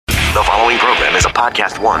The following program is a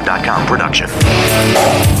podcast1.com production.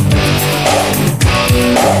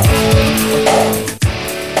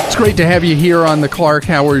 It's great to have you here on the Clark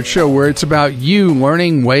Howard Show, where it's about you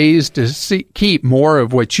learning ways to keep more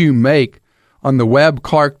of what you make on the web,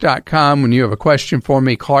 clark.com. When you have a question for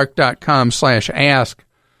me, clark.com/ask.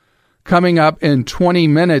 Coming up in 20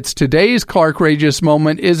 minutes, today's Clarkrageous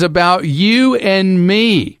Moment is about you and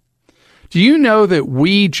me. Do you know that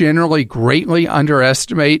we generally greatly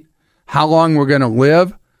underestimate how long we're going to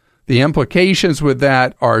live? The implications with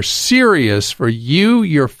that are serious for you,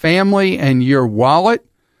 your family, and your wallet.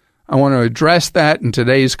 I want to address that in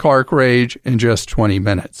today's Clark Rage in just 20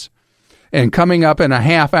 minutes. And coming up in a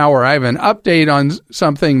half hour, I have an update on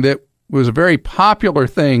something that was a very popular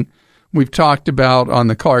thing we've talked about on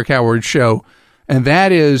the Clark Howard Show, and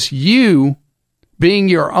that is you being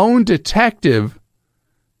your own detective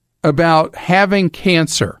about having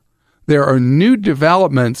cancer. There are new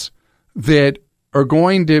developments that are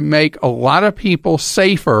going to make a lot of people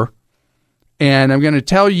safer, and I'm going to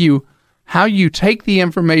tell you how you take the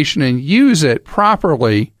information and use it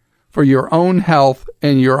properly for your own health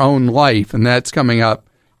and your own life, and that's coming up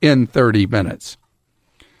in 30 minutes.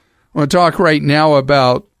 I want to talk right now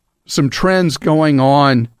about some trends going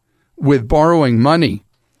on with borrowing money.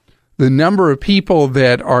 The number of people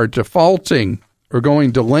that are defaulting or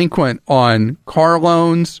going delinquent on car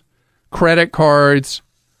loans, credit cards,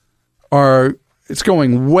 it's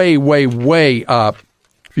going way, way, way up.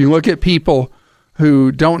 If you look at people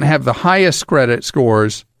who don't have the highest credit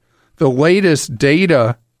scores, the latest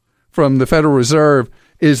data from the Federal Reserve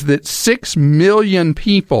is that 6 million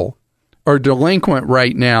people are delinquent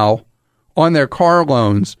right now on their car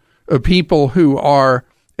loans of people who are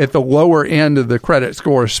at the lower end of the credit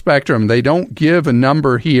score spectrum. They don't give a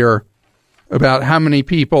number here about how many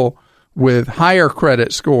people with higher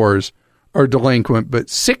credit scores are delinquent, but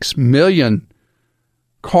 6 million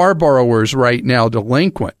car borrowers right now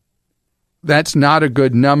delinquent. That's not a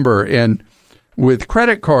good number. And with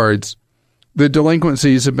credit cards, the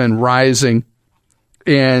delinquencies have been rising,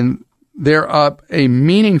 and they're up a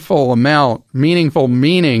meaningful amount, meaningful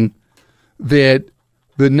meaning that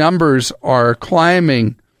the numbers are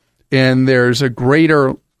climbing, and there's a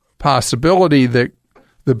greater possibility that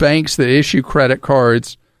the banks that issue credit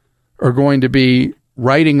cards are going to be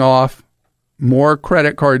writing off more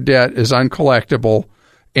credit card debt as uncollectible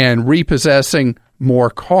and repossessing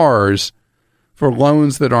more cars for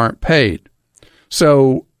loans that aren't paid.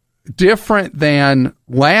 So different than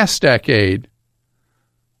last decade,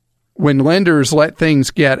 when lenders let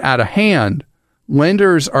things get out of hand,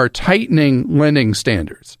 lenders are tightening lending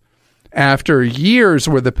standards. After years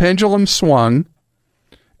where the pendulum swung,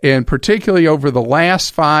 and particularly over the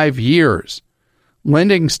last 5 years,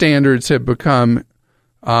 lending standards have become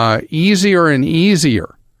easier and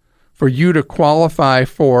easier for you to qualify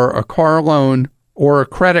for a car loan or a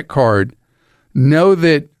credit card. Know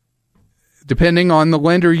that depending on the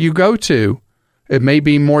lender you go to, it may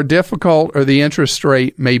be more difficult or the interest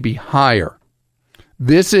rate may be higher.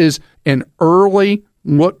 This is an early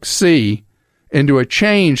look-see into a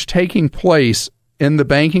change taking place in the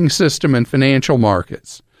banking system and financial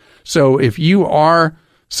markets. So if you are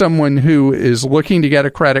someone who is looking to get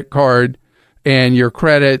a credit card and your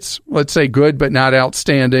credit's, let's say, good but not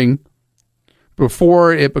outstanding,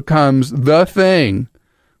 before it becomes the thing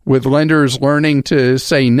with lenders learning to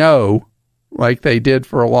say no, like they did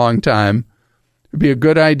for a long time, it'd be a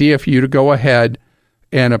good idea for you to go ahead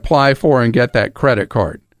and apply for and get that credit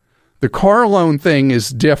card. The car loan thing is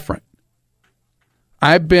different.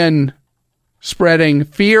 I've been spreading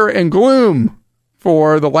fear and gloom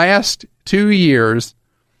for the last 2 years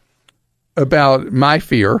about my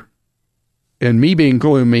fear and me being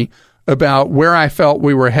gloomy about where I felt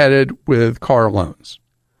we were headed with car loans.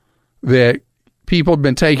 That people have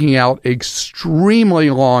been taking out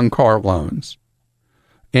extremely long car loans.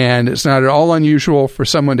 And it's not at all unusual for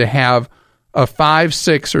someone to have a 5,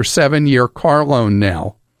 6, or 7 year car loan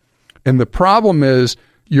now. And the problem is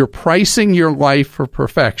you're pricing your life for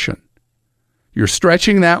perfection. You're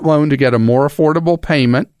stretching that loan to get a more affordable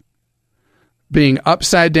payment, being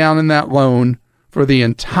upside down in that loan for the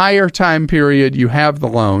entire time period you have the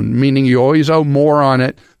loan, meaning you always owe more on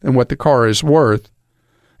it than what the car is worth.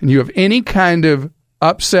 And you have any kind of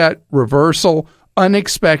upset, reversal,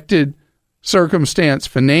 unexpected circumstance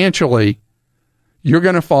financially, you're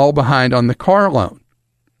going to fall behind on the car loan.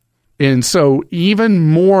 And so even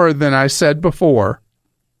more than I said before,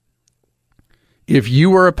 if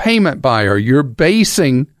you are a payment buyer, you're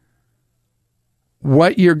basing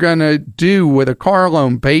what you're going to do with a car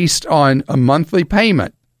loan based on a monthly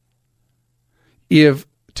payment. If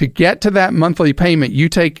to get to that monthly payment, you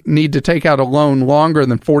need to take out a loan longer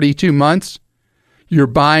than 42 months, you're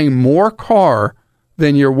buying more car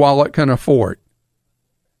than your wallet can afford.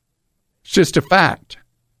 It's just a fact.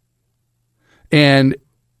 And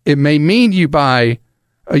it may mean you buy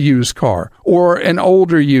a used car or an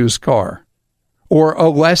older used car or a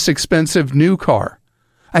less expensive new car.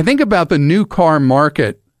 I think about the new car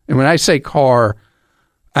market. And when I say car,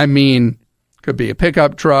 I mean, could be a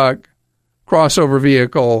pickup truck, crossover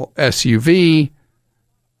vehicle, SUV,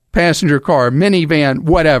 passenger car, minivan,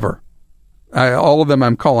 whatever. All of them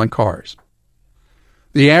I'm calling cars.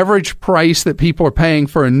 The average price that people are paying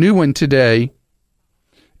for a new one today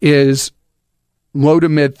is low to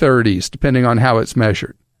mid 30s, depending on how it's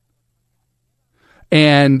measured.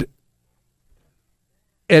 And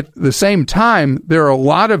at the same time, there are a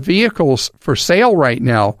lot of vehicles for sale right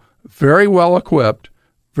now, very well equipped,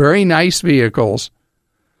 very nice vehicles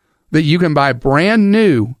that you can buy brand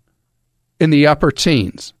new in the upper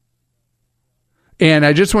teens. And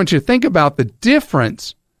I just want you to think about the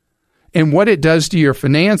difference in what it does to your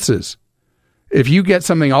finances. If you get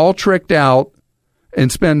something all tricked out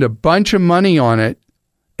and spend a bunch of money on it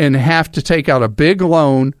and have to take out a big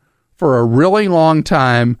loan for a really long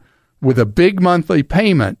time with a big monthly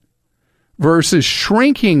payment versus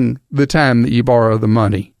shrinking the time that you borrow the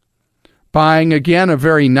money, buying, again, a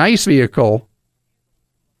very nice vehicle,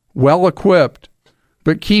 well equipped,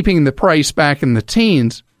 but keeping the price back in the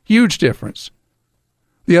teens, huge difference.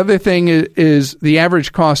 The other thing is the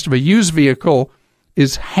average cost of a used vehicle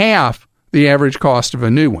is half the average cost of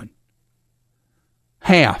a new one.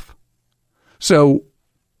 Half. So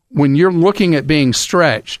when you're looking at being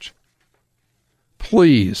stretched,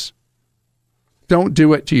 please don't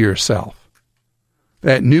do it to yourself.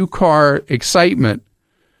 That new car excitement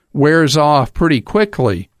wears off pretty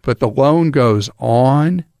quickly, but the loan goes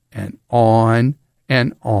on and on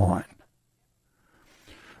and on.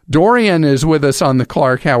 Dorian is with us on the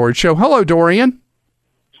Clark Howard Show. Hello, Dorian.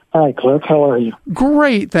 Hi, Clark. How are you?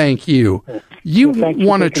 Great, thank you. You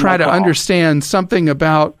want to try to understand something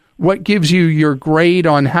about what gives you your grade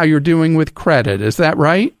on how you're doing with credit. Is that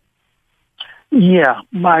right? Yeah.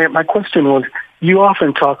 My question was, you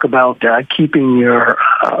often talk about keeping your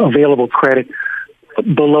available credit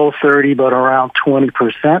below 30, but around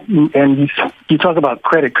 20%. And you talk about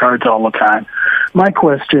credit cards all the time. My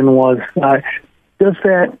question was, does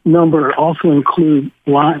that number also include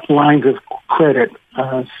lines of credit,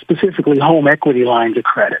 specifically home equity lines of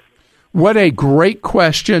credit? What a great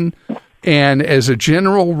question. And as a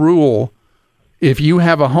general rule, if you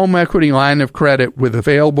have a home equity line of credit with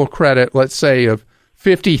available credit, let's say of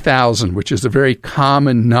 $50,000, which is a very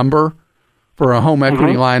common number for a home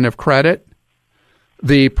equity line of credit,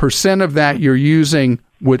 the percent of that you're using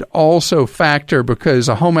would also factor, because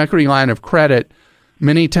a home equity line of credit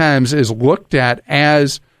many times is looked at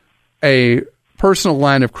as a personal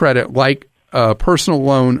line of credit, like a personal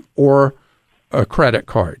loan or a credit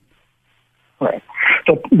card. Right.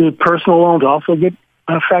 So do personal loans also get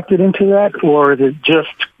factored into that, or is it just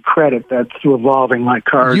credit that's revolving like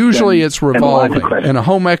cards? Usually it's revolving, and a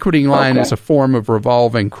home equity line is a form of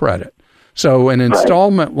revolving credit. So an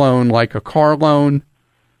installment loan, like a car loan,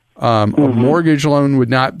 a mortgage loan, would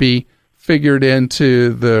not be figured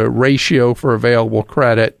into the ratio for available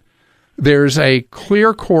credit. There's a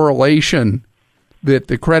clear correlation that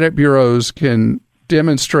the credit bureaus can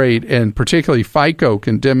demonstrate, and particularly FICO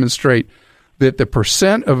can demonstrate, that the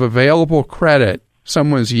percent of available credit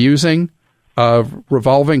someone's using of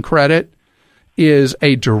revolving credit is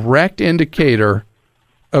a direct indicator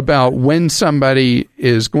about when somebody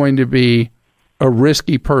is going to be a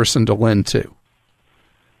risky person to lend to.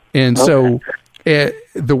 And so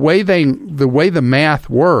the way the math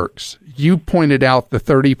works, you pointed out the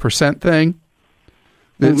 30% thing,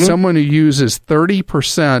 that someone who uses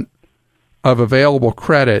 30% of available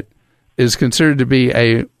credit is considered to be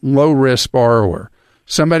a low-risk borrower.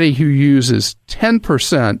 Somebody who uses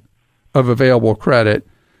 10% of available credit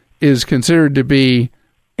is considered to be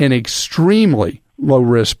an extremely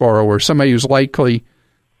low-risk borrower, somebody who's likely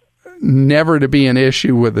never to be an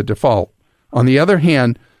issue with a default. On the other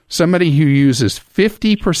hand, somebody who uses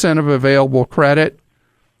 50% of available credit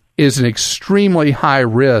is an extremely high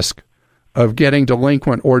risk of getting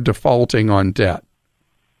delinquent or defaulting on debt.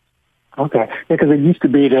 Okay, because it used to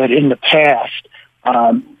be that in the past,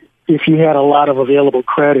 if you had a lot of available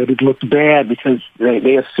credit, it looked bad because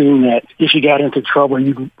they assumed that if you got into trouble,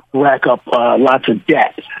 you'd rack up lots of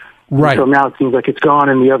debt. Right. So now it seems like it's gone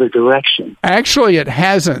in the other direction. Actually, it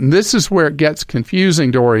hasn't. And this is where it gets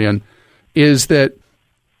confusing, Dorian, is that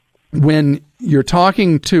when you're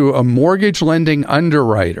talking to a mortgage lending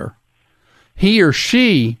underwriter, he or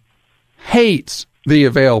she hates the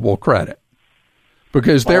available credit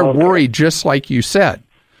because they're worried, just like you said.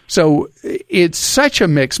 So it's such a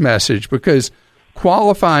mixed message because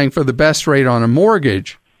qualifying for the best rate on a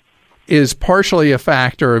mortgage is partially a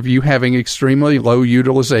factor of you having extremely low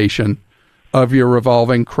utilization of your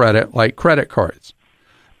revolving credit, like credit cards.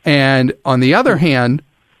 And on the other hand,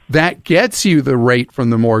 that gets you the rate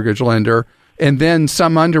from the mortgage lender. And then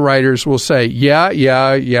some underwriters will say,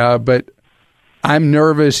 yeah, but I'm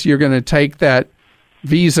nervous you're going to take that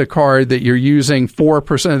Visa card that you're using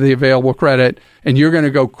 4% of the available credit, and you're going to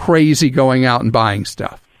go crazy going out and buying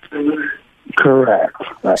stuff. Correct.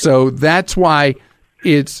 Right. So that's why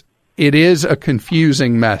it is a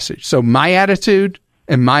confusing message. So my attitude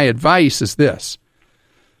and my advice is this: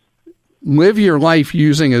 live your life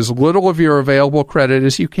using as little of your available credit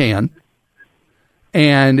as you can.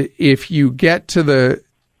 And if you get to the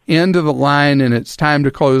end of the line and it's time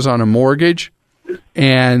to close on a mortgage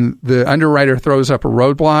and the underwriter throws up a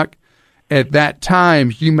roadblock, at that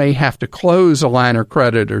time you may have to close a line of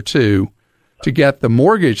credit or two to get the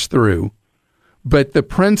mortgage through. But the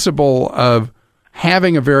principle of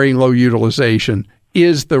having a very low utilization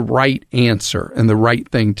is the right answer and the right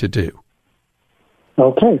thing to do.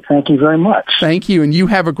 Okay, thank you very much. Thank you, and you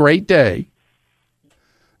have a great day.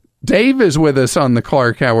 Dave is with us on the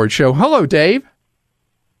Clark Howard Show. Hello, Dave.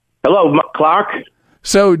 Hello, Clark.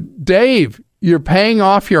 So, Dave, you're paying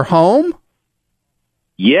off your home?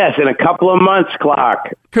 Yes, in a couple of months,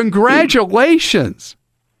 Clark. Congratulations.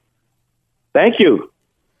 Thank you.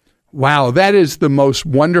 Wow, that is the most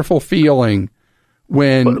wonderful feeling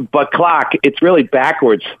when... But Clark, it's really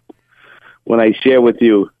backwards when I share with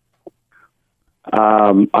you.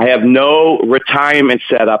 I have no retirement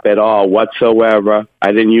set up at all whatsoever.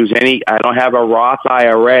 I didn't use any. I don't have a Roth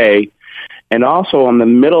IRA. And also, I'm in the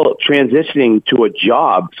middle of transitioning to a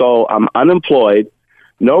job. So I'm unemployed,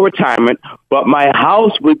 no retirement, but my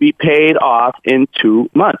house would be paid off in 2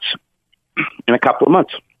 months, in a couple of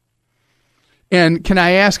months. And can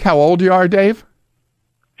I ask how old you are, Dave?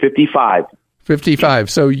 55. 55.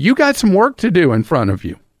 So you got some work to do in front of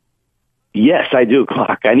you. Yes, I do,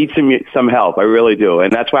 Clark. I need some help. I really do.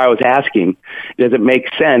 And that's why I was asking, does it make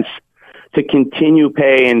sense to continue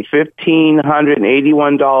paying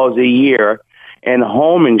 $1,581 a year in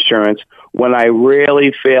home insurance when I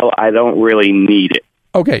really feel I don't really need it?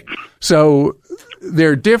 Okay. So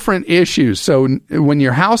there are different issues. So when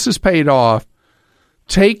your house is paid off,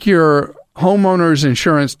 take your homeowner's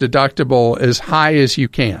insurance deductible as high as you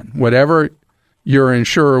can, whatever your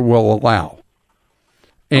insurer will allow.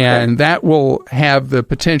 And that will have the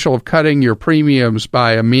potential of cutting your premiums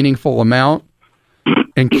by a meaningful amount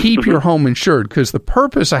and keep your home insured. Because the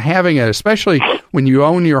purpose of having it, especially when you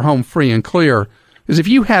own your home free and clear, is if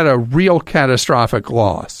you had a real catastrophic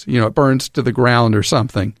loss, it burns to the ground or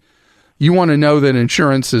something, you want to know that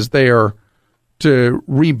insurance is there to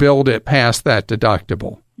rebuild it past that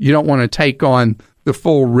deductible. You don't want to take on the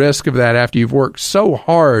full risk of that after you've worked so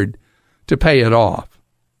hard to pay it off.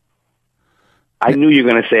 I knew you were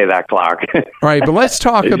going to say that, Clark. All right, but let's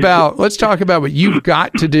talk about what you've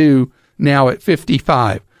got to do now at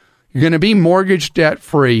 55. You're going to be mortgage debt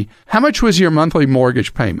free. How much was your monthly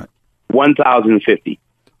mortgage payment? $1,050.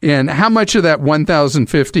 And how much of that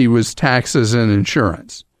 $1,050 was taxes and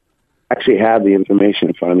insurance? I actually have the information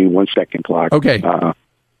in front of me. 1 second, Clark. Okay.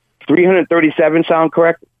 $337 sound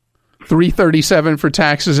correct? $337 for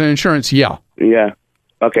taxes and insurance. Yeah. Yeah.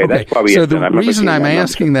 Okay, that's probably so it. So the reason I'm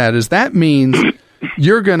asking that is that means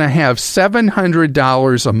you're going to have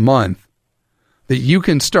 $700 a month that you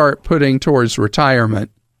can start putting towards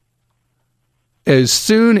retirement as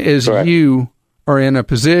soon as you are in a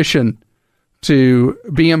position to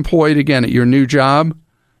be employed again at your new job.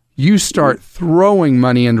 You start throwing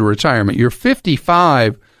money into retirement. You're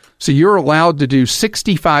 55, so you're allowed to do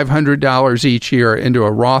 $6,500 each year into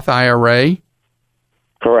a Roth IRA.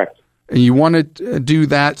 Correct. And you want to do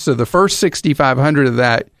that, so the first $6,500 of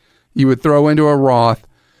that you would throw into a Roth.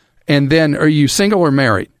 And then, are you single or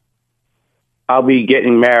married? I'll be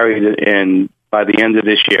getting married by the end of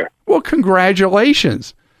this year. Well,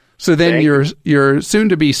 congratulations. So then your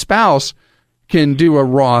soon-to-be spouse can do a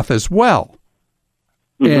Roth as well.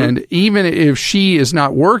 Mm-hmm. And even if she is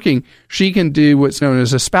not working, she can do what's known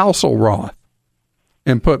as a spousal Roth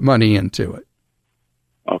and put money into it.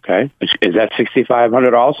 Okay. Is that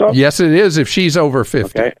 $6,500 also? Yes, it is if she's over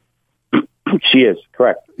 50. Okay. She is,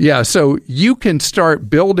 correct. Yeah, so you can start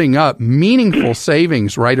building up meaningful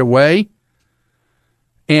savings right away.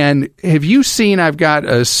 And have you seen I've got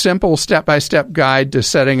a simple step-by-step guide to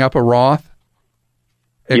setting up a Roth?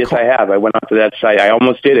 Yes, I have. I went onto that site. I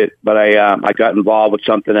almost did it, but I got involved with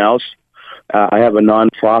something else. I have a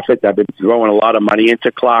nonprofit. I've been throwing a lot of money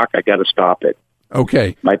into Clark. I got to stop it.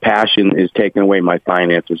 Okay. My passion is taking away my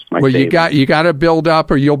finances. Well, savings. you got to build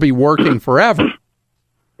up, or you'll be working forever.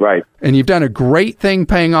 Right. And you've done a great thing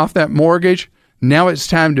paying off that mortgage. Now it's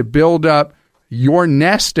time to build up your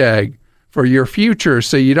nest egg for your future,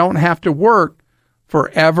 so you don't have to work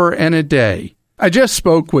forever and a day. I just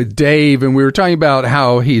spoke with Dave, and we were talking about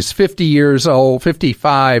how he's 50 years old,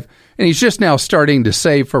 55, and he's just now starting to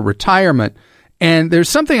save for retirement. And there's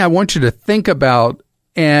something I want you to think about,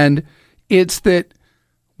 and it's that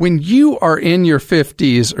when you are in your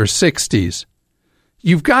 50s or 60s,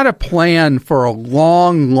 you've got to plan for a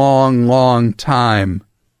long, long, long time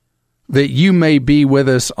that you may be with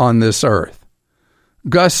us on this earth.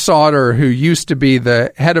 Gus Sauter, who used to be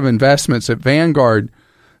the head of investments at Vanguard,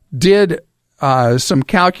 did some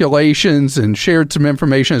calculations and shared some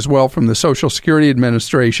information as well from the Social Security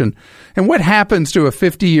Administration. And what happens to a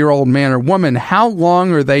 50-year-old man or woman? How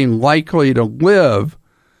long are they likely to live?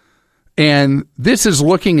 And this is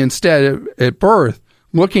looking instead at birth,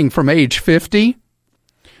 looking from age 50.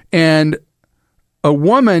 And a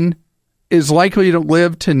woman is likely to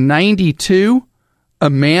live to 92, a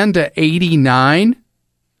man to 89.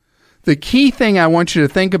 The key thing I want you to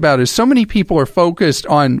think about is so many people are focused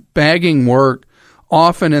on bagging work,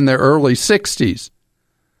 often in their early 60s,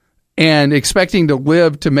 and expecting to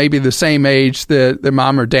live to maybe the same age that their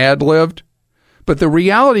mom or dad lived. But the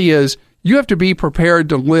reality is you have to be prepared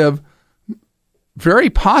to live very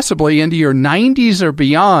possibly into your 90s or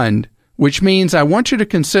beyond, which means I want you to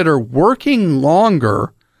consider working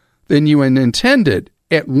longer than you intended,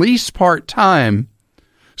 at least part-time,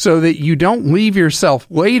 so that you don't leave yourself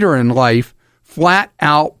later in life flat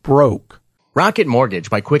out broke. Rocket Mortgage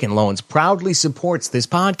by Quicken Loans proudly supports this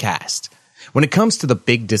podcast. When it comes to the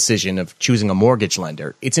big decision of choosing a mortgage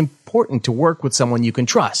lender, it's important to work with someone you can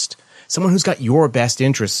trust, someone who's got your best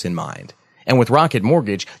interests in mind. And with Rocket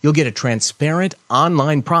Mortgage, you'll get a transparent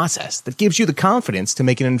online process that gives you the confidence to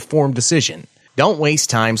make an informed decision. Don't waste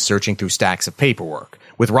time searching through stacks of paperwork.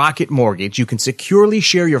 With Rocket Mortgage, you can securely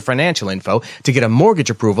share your financial info to get a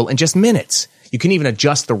mortgage approval in just minutes. You can even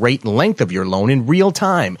adjust the rate and length of your loan in real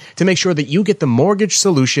time to make sure that you get the mortgage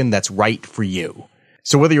solution that's right for you.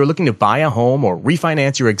 So whether you're looking to buy a home or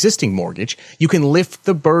refinance your existing mortgage, you can lift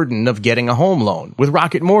the burden of getting a home loan with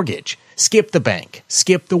Rocket Mortgage. Skip the bank.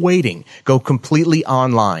 Skip the waiting. Go completely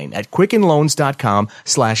online at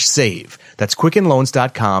quickenloans.com/save. That's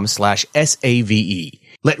quickenloans.com/SAVE.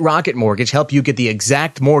 Let Rocket Mortgage help you get the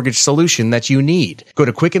exact mortgage solution that you need. Go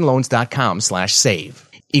to quickenloans.com/save.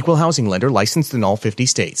 Equal housing lender licensed in all 50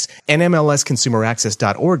 states.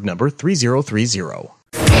 NMLSconsumeraccess.org number 3030.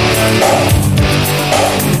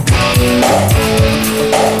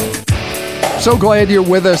 So glad you're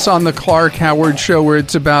with us on the Clark Howard Show, where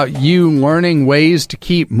it's about you learning ways to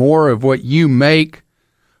keep more of what you make.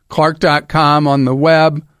 Clark.com on the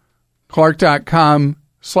web,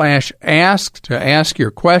 Clark.com/ask to ask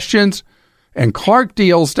your questions, and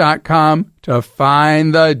ClarkDeals.com to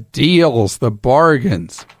find the deals, the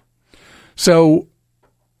bargains. So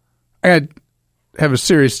I had have a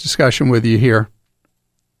serious discussion with you here.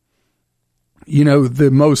 You know,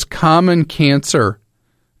 the most common cancer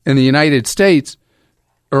in the United States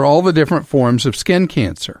are all the different forms of skin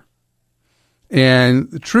cancer. And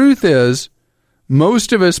the truth is,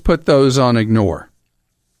 most of us put those on ignore.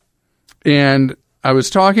 And I was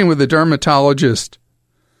talking with a dermatologist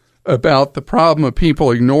about the problem of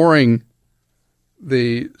people ignoring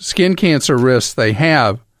the skin cancer risks they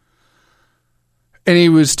have. And he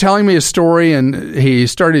was telling me a story, and he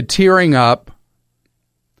started tearing up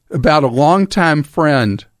about a longtime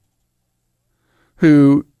friend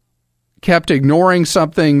who kept ignoring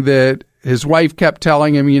something that his wife kept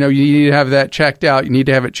telling him, you know, you need to have that checked out, you need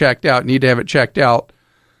to have it checked out, you need to have it checked out.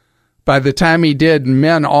 By the time he did,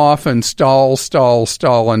 men often stall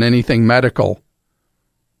on anything medical.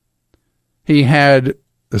 He had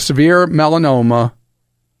a severe melanoma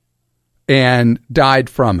and died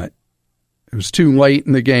from it. It was too late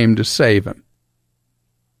in the game to save him.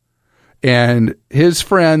 And his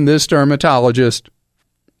friend, this dermatologist,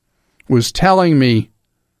 was telling me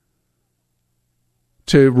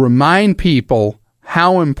to remind people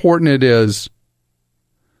how important it is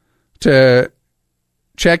to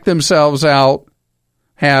check themselves out,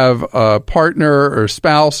 have a partner or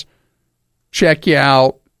spouse check you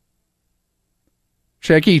out,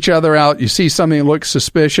 check each other out. You see something that looks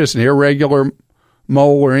suspicious, an irregular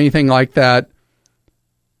mole or anything like that,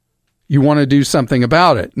 you want to do something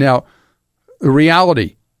about it. Now, the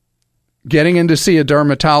reality, getting in to see a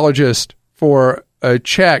dermatologist for a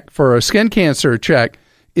check, for a skin cancer check,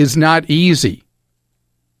 is not easy.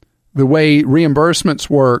 the way reimbursements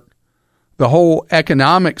work, the whole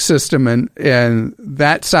economic system and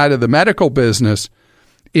that side of the medical business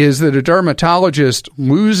is that a dermatologist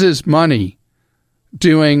loses money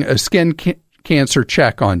doing a skin cancer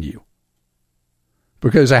check on you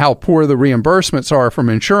because of how poor the reimbursements are from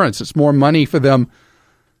insurance. It's more money for them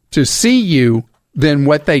to see you than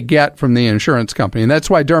what they get from the insurance company. And that's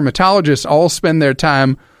why dermatologists all spend their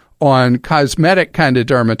time on cosmetic kind of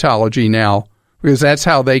dermatology now, because that's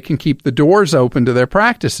how they can keep the doors open to their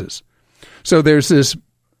practices. So there's this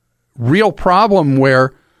real problem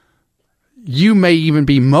where you may even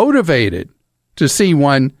be motivated to see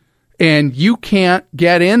one and you can't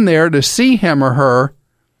get in there to see him or her,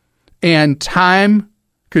 and time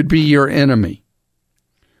could be your enemy.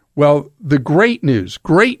 Well, the great news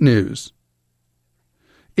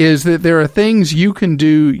is that there are things you can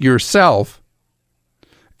do yourself.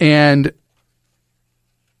 And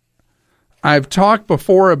I've talked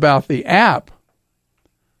before about the app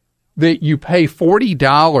that you pay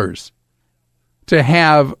 $40 to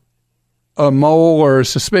have a mole or a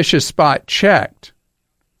suspicious spot checked.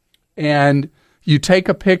 And you take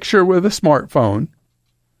a picture with a smartphone,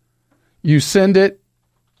 you send it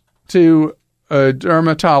to a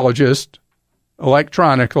dermatologist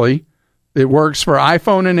electronically. It works for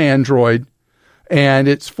iPhone and Android, and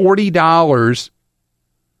it's $40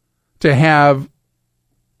 to have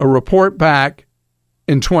a report back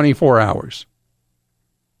in 24 hours.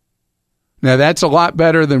 Now, that's a lot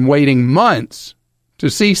better than waiting months to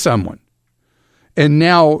see someone. And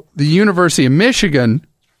now the University of Michigan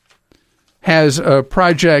has a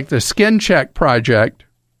project, a skin check project,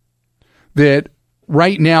 that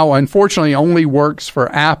right now, unfortunately, only works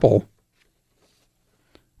for Apple,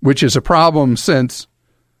 which is a problem since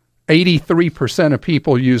 83% of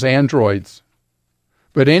people use Androids.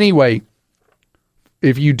 But anyway,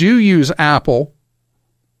 if you do use Apple,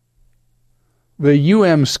 the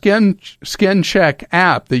UM Skin Check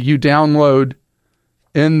app that you download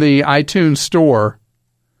in the iTunes store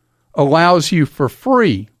allows you for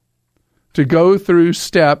free to go through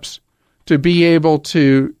steps to be able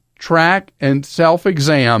to track and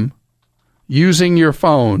self-exam using your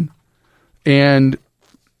phone. And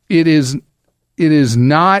it is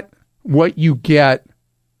not what you get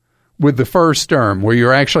with the first derm, where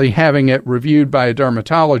you're actually having it reviewed by a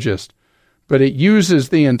dermatologist, but it uses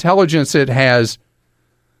the intelligence it has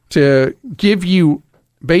to give you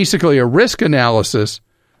basically a risk analysis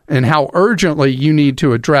and how urgently you need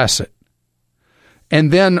to address it.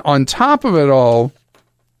 And then on top of it all,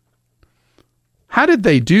 how did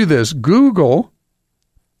they do this? Google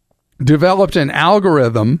developed an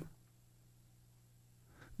algorithm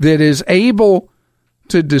that is able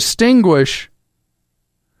to distinguish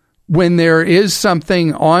when there is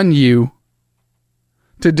something on you,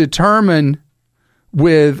 to determine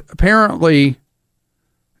with apparently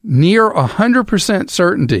near 100%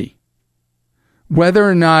 certainty whether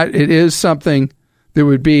or not it is something that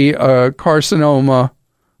would be a carcinoma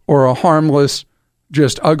or a harmless,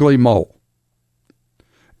 just ugly mole.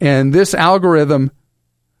 And this algorithm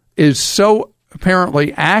is so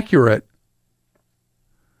apparently accurate,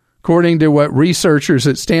 according to what researchers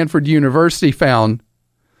at Stanford University found,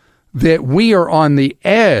 that we are on the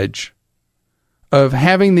edge of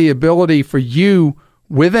having the ability for you,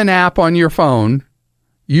 with an app on your phone,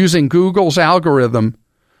 using Google's algorithm,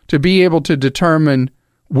 to be able to determine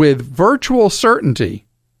with virtual certainty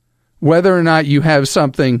whether or not you have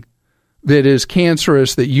something that is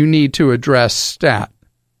cancerous that you need to address stat.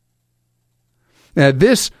 Now,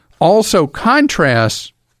 this also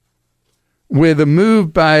contrasts with a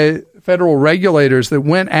move by federal regulators that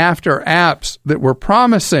went after apps that were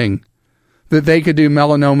promising that they could do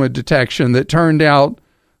melanoma detection, that turned out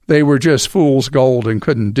they were just fool's gold and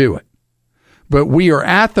couldn't do it. But we are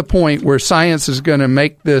at the point where science is going to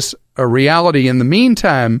make this a reality. In the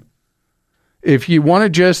meantime, if you want to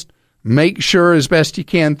just make sure as best you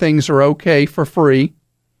can things are okay for free,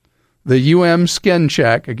 the UM Skin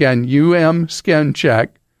Check, again, UM Skin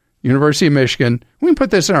Check, University of Michigan. We can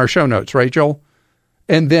put this in our show notes, right, Joel?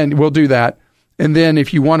 And then we'll do that. And then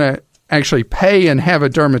if you want to actually pay and have a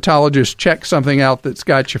dermatologist check something out that's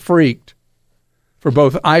got you freaked, for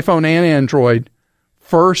both iPhone and Android,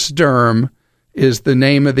 First Derm is the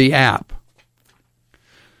name of the app.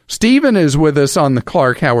 Stephen is with us on the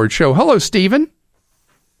Clark Howard Show. Hello, Stephen.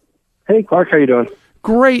 Hey, Clark, how you doing?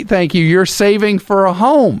 Great, thank you. You're saving for a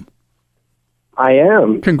home. I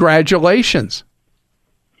am. Congratulations.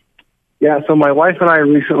 Yeah, so my wife and I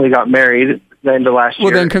recently got married at the end of last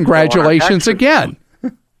year. Well, then congratulations again.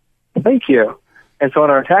 Thank you. And so on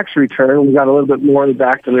our tax return, we got a little bit more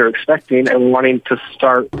back than we were expecting, and we're wanting to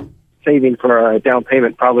start saving for a down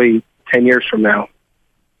payment probably 10 years from now.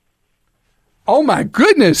 Oh, my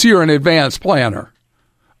goodness, you're an advanced planner.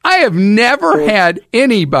 I have never had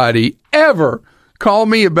anybody ever call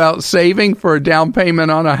me about saving for a down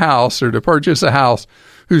payment on a house or to purchase a house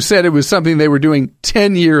who said it was something they were doing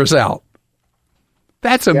 10 years out.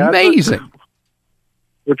 That's amazing.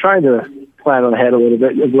 We're trying to plan ahead a little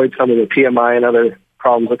bit, avoid some of the PMI and other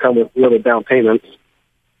problems that come with little down payments.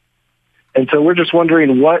 And so we're just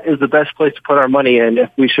wondering what is the best place to put our money in, if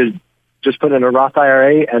we should just put in a Roth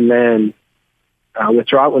IRA and then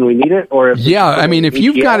withdraw it when we need it, or if if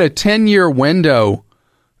you've got a 10-year window,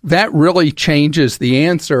 that really changes the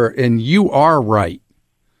answer, and you are right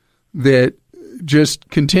that just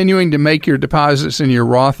continuing to make your deposits in your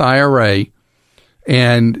Roth IRA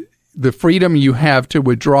and the freedom you have to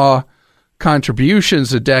withdraw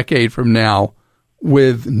contributions a decade from now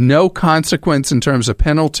with no consequence in terms of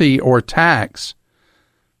penalty or tax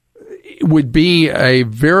would be a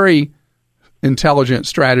very intelligent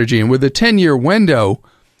strategy. And with a 10-year window,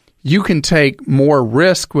 you can take more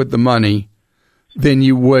risk with the money than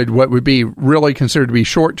you would what would be really considered to be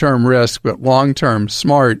short-term risk, but long-term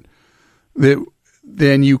smart,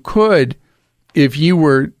 than you could if you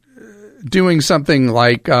were doing something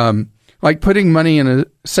like putting money in a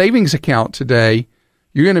savings account today.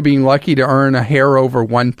 You're going to be lucky to earn a hair over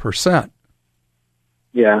 1%.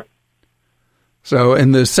 Yeah. So,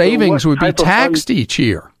 and the savings would be taxed each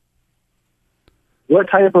year. What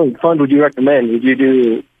type of fund would you recommend? Would you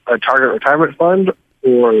do a target retirement fund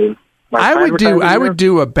or? I would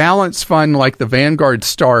do a balanced fund like the Vanguard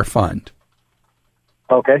Star Fund.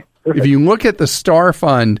 Okay. Perfect. If you look at the Star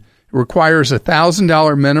Fund, it requires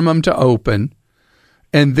 $1,000 minimum to open,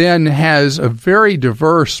 and then has a very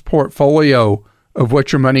diverse portfolio of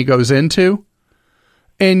what your money goes into.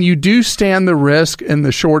 And you do stand the risk in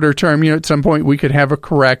the shorter term. At some point we could have a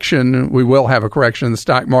correction. We will have a correction in the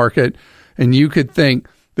stock market. And you could think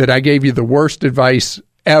that I gave you the worst advice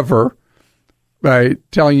ever by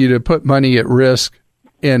telling you to put money at risk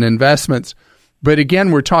in investments. But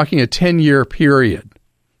again, we're talking a 10-year period.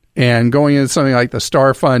 And going into something like the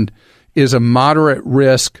Star Fund is a moderate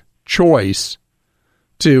risk choice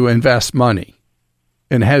to invest money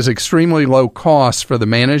and has extremely low costs for the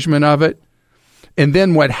management of it. And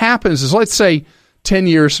then what happens is, let's say 10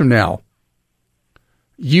 years from now,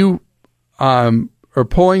 you are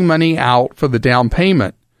pulling money out for the down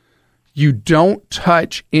payment. You don't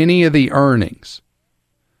touch any of the earnings,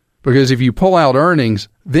 because if you pull out earnings,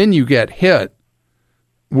 then you get hit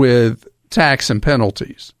with tax and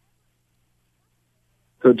penalties.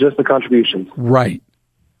 So just the contributions. Right.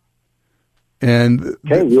 And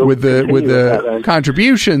with the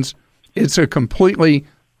contributions, it's a completely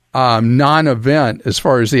non-event as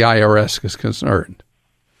far as the IRS is concerned.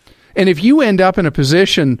 And if you end up in a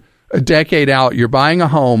position a decade out, you're buying a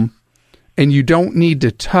home and you don't need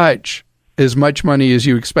to touch as much money as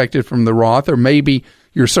you expected from the Roth, or maybe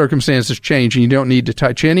your circumstances change and you don't need to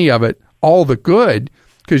touch any of it, all the good,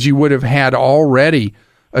 because you would have had already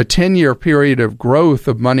a 10-year period of growth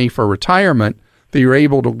of money for retirement that you're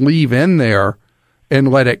able to leave in there and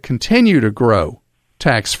let it continue to grow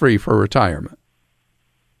tax-free for retirement.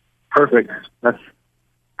 Perfect. That's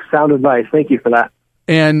sound advice. Thank you for that.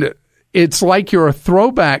 And it's like you're a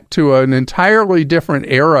throwback to an entirely different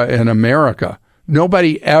era in America.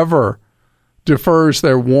 Nobody ever defers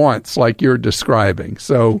their wants like you're describing.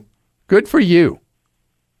 So good for you.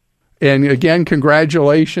 And again,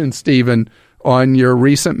 congratulations, Stephen, on your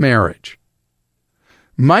recent marriage.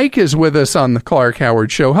 Mike is with us on the Clark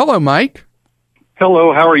Howard Show. Hello, Mike.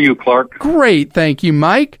 Hello, how are you, Clark? Great, thank you,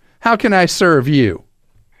 Mike. How can I serve you?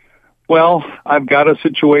 Well, I've got a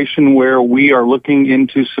situation where we are looking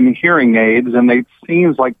into some hearing aids, and it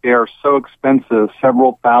seems like they are so expensive,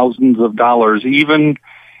 several thousands of dollars, even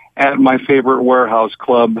at my favorite warehouse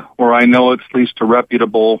club, where I know it's at least a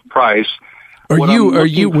reputable price. When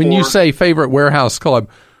you say favorite warehouse club,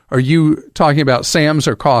 are you talking about Sam's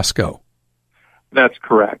or Costco? That's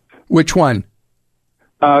correct. Which one?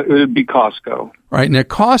 It would be Costco. Right. Now,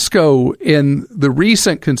 Costco, in the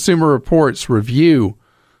recent Consumer Reports review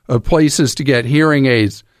of places to get hearing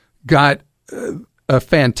aids, got a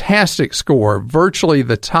fantastic score, virtually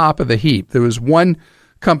the top of the heap. There was one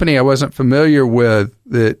company I wasn't familiar with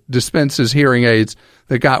that dispenses hearing aids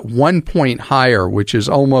that got 1 point higher, which is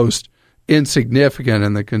almost insignificant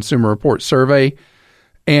in the Consumer Reports survey.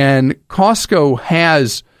 And Costco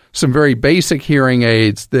has some very basic hearing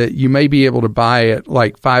aids that you may be able to buy at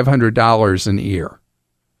like $500 an ear.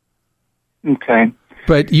 Okay.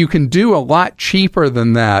 But you can do a lot cheaper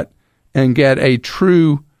than that and get a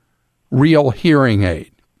true, real hearing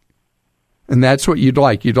aid. And that's what you'd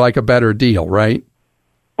like. You'd like a better deal, right?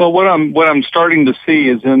 Well, what I'm starting to see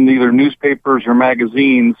is in either newspapers or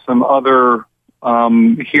magazines, some other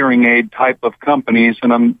hearing aid type of companies,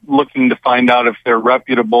 and I'm looking to find out if they're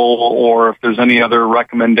reputable or if there's any other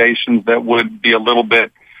recommendations that would be a little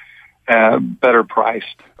bit better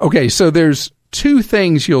priced. Okay, so there's two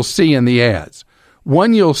things you'll see in the ads.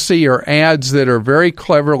 One you'll see are ads that are very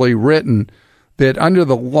cleverly written that under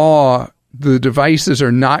the law, the devices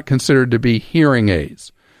are not considered to be hearing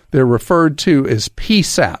aids. They're referred to as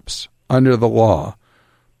PSAPs under the law.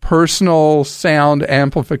 Personal Sound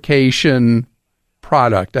Amplification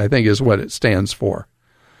Product, I think is what it stands for.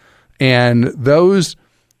 And those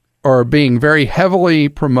are being very heavily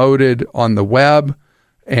promoted on the web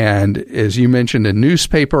and, as you mentioned, in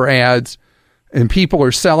newspaper ads. And people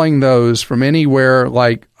are selling those from anywhere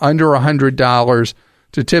like under $100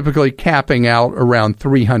 to typically capping out around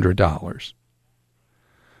 $300.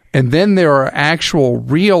 And then there are actual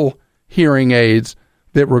real hearing aids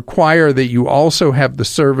that require that you also have the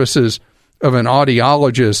services of an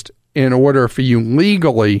audiologist in order for you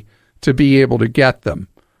legally to be able to get them.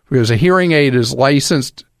 Because a hearing aid is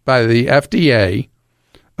licensed by the FDA.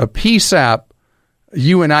 A PSAP,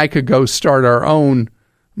 you and I could go start our own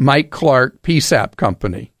Mike Clark PSAP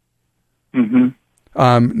company.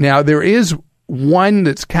 Mm-hmm. Now, there is one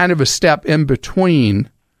that's kind of a step in between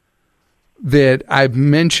that I've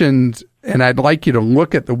mentioned, and I'd like you to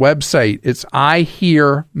look at the website. It's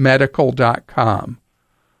ihearmedical.com.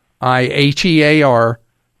 IHEAR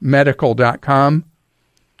medical.com.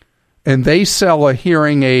 And they sell a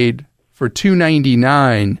hearing aid for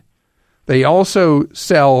 $299. They also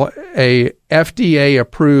sell a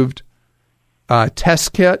FDA-approved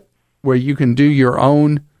test kit where you can do your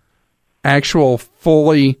own actual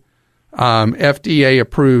fully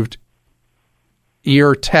FDA-approved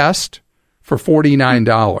ear test for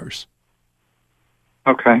 $49.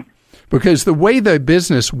 Okay. Because the way the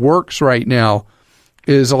business works right now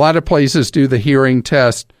is a lot of places do the hearing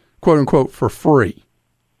test, quote unquote, for free.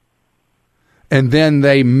 And then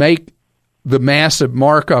they make the massive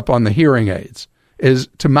markup on the hearing aids. Is,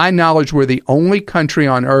 to my knowledge, we're the only country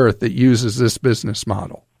on earth that uses this business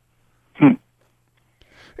model.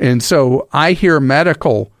 And so iHear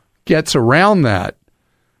Medical gets around that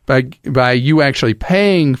by you actually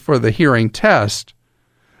paying for the hearing test,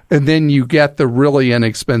 and then you get the really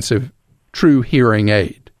inexpensive true hearing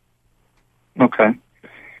aid. Okay.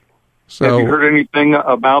 So, have you heard anything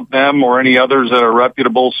about them or any others that are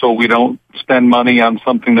reputable so we don't spend money on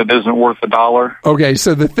something that isn't worth $1? Okay,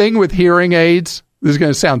 so the thing with hearing aids, this is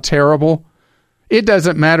going to sound terrible. It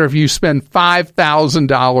doesn't matter if you spend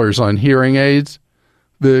 $5,000 on hearing aids.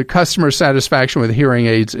 The customer satisfaction with hearing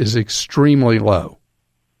aids is extremely low.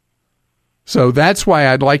 So that's why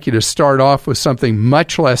I'd like you to start off with something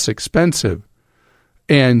much less expensive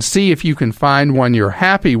and see if you can find one you're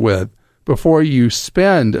happy with before you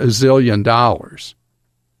spend $1 zillion.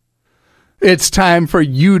 It's time for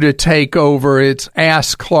you to take over. It's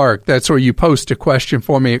Ask Clark. That's where you post a question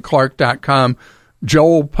for me at Clark.com.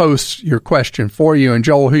 Joel posts your question for you. And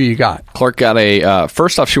Joel, who you got? Clark got a,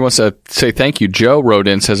 first off, she wants to say thank you. Joe wrote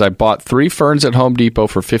in, says, I bought 3 ferns at Home Depot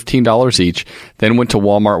for $15 each, then went to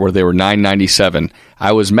Walmart where they were $9.97.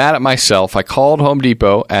 I was mad at myself. I called Home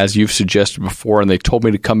Depot, as you've suggested before, and they told me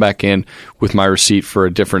to come back in with my receipt for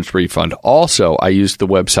a difference refund. Also, I used the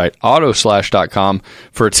website autoslash.com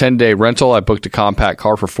for a 10-day rental. I booked a compact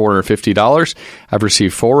car for $450. I've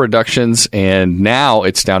received 4 reductions, and now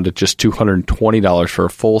it's down to just $220 for a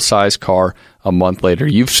full-size car a month later.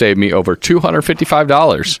 You've saved me over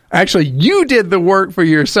 $255. Actually, you did the work for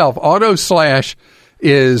yourself. AutoSlash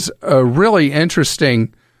is a really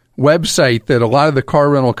interesting website that a lot of the car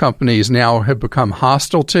rental companies now have become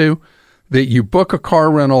hostile to, that you book a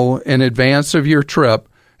car rental in advance of your trip,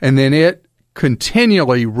 and then it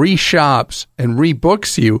continually reshops and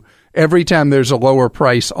rebooks you every time there's a lower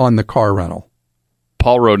price on the car rental.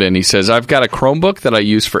 Paul wrote in, he says, I've got a Chromebook that I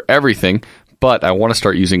use for everything, but I want to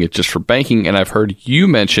start using it just for banking, and I've heard you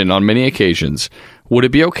mention on many occasions. Would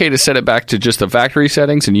it be okay to set it back to just the factory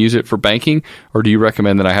settings and use it for banking, or do you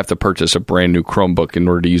recommend that I have to purchase a brand new Chromebook in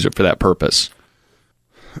order to use it for that purpose?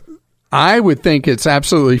 I would think it's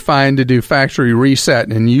absolutely fine to do factory reset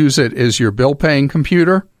and use it as your bill-paying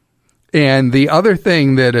computer. And the other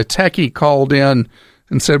thing that a techie called in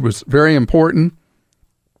and said was very important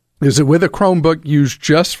is that with a Chromebook used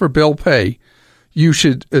just for bill pay, you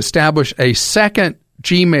should establish a second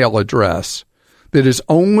Gmail address that is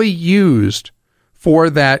only used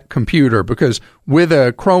for that computer, because with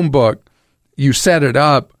a Chromebook, you set it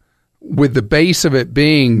up with the base of it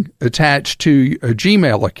being attached to a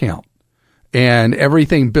Gmail account. and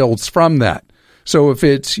everything builds from that. So if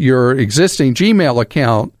it's your existing Gmail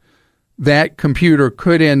account, that computer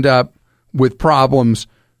could end up with problems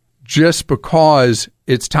just because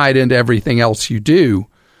it's tied into everything else you do.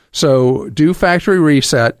 So do factory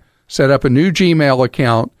reset, set up a new Gmail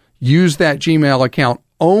account, use that Gmail account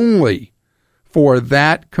only for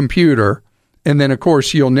that computer, and then, of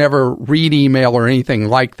course, you'll never read email or anything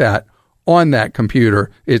like that on that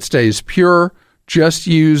computer. It stays pure, just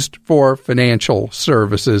used for financial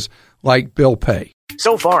services like bill pay.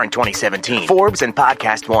 So far in 2017, Forbes and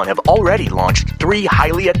Podcast One have already launched 3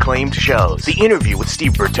 highly acclaimed shows. The Interview with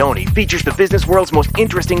Steve Bertoni features the business world's most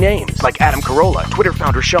interesting names, like Adam Carolla, Twitter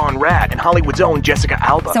founder Sean Rad, and Hollywood's own Jessica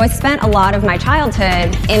Alba. So I spent a lot of my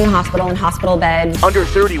childhood in hospital bed. Under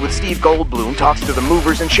 30 with Steve Goldblum talks to the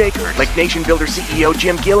movers and shakers, like Nation Builder CEO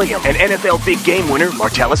Jim Gilliam and NFL big game winner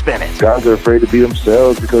Martellus Bennett. Guys are afraid to be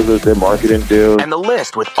themselves because of their marketing doom. And The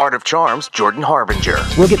List with Art of Charm's Jordan Harbinger.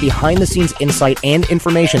 We'll get behind-the-scenes insight and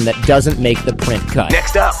information that doesn't make the print cut.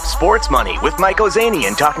 Next up, Sports Money with Mike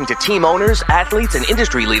Ozanian talking to team owners, athletes, and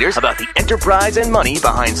industry leaders about the enterprise and money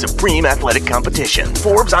behind supreme athletic competition.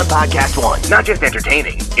 Forbes on Podcast One. Not just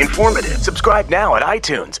entertaining, informative. Subscribe now at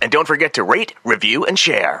iTunes, and don't forget to rate, review, and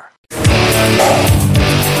share.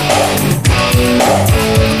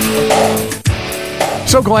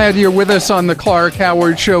 So glad you're with us on the Clark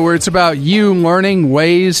Howard Show, where it's about you learning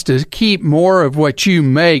ways to keep more of what you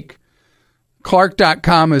make.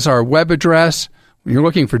 Clark.com is our web address. When you're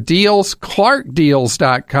looking for deals,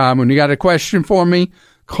 clarkdeals.com. When you got a question for me,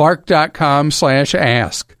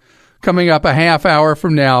 clark.com/ask. Coming up a half hour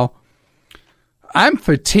from now, I'm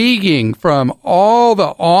fatiguing from all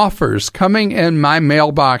the offers coming in my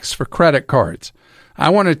mailbox for credit cards.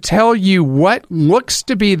 I want to tell you what looks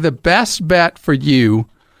to be the best bet for you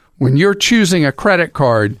when you're choosing a credit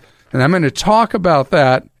card, and I'm going to talk about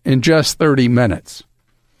that in just 30 minutes.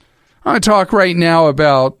 I'm going to talk right now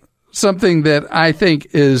about something that I think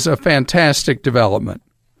is a fantastic development.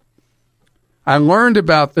 I learned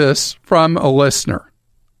about this from a listener.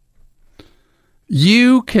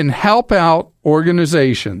 You can help out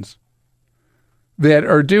organizations that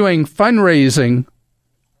are doing fundraising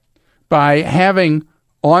by having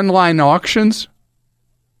online auctions,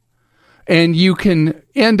 and you can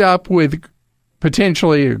end up with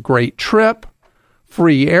potentially a great trip,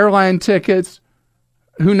 free airline tickets,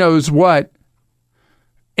 who knows what,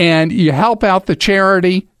 and you help out the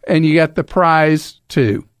charity and you get the prize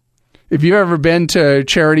too. If you've ever been to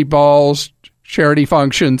charity balls, charity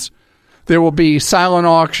functions, there will be silent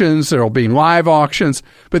auctions, there will be live auctions,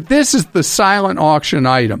 but this is the silent auction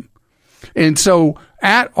item. And so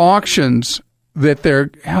at auctions that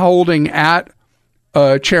they're holding at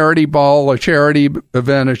a charity ball, a charity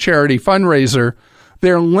event, a charity fundraiser,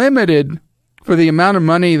 they're limited for the amount of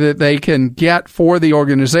money that they can get for the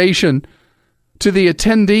organization to the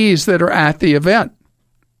attendees that are at the event.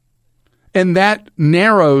 And that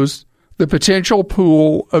narrows the potential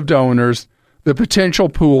pool of donors, the potential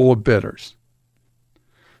pool of bidders.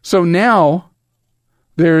 So now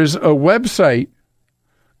there's a website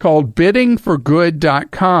called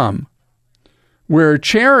biddingforgood.com where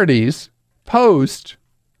charities post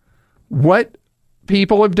what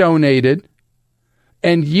people have donated,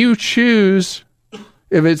 and you choose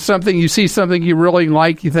if it's something, you see something you really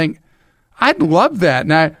like, you think, I'd love that.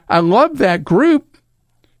 And I love that group.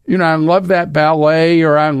 You know, I love that ballet,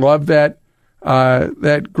 or I love that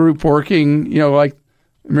that group working, you know, like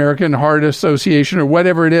American Heart Association or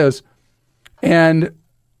whatever it is. And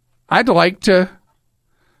I'd like to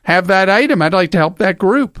have that item. I'd like to help that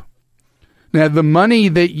group. Now, the money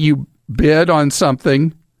that you bid on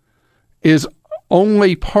something is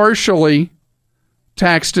only partially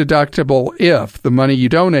tax deductible if the money you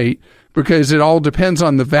donate, because it all depends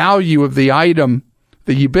on the value of the item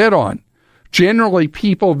that you bid on. Generally,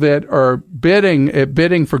 people that are bidding at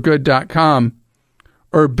biddingforgood.com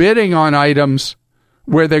are bidding on items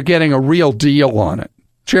where they're getting a real deal on it.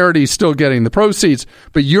 Charity's still getting the proceeds,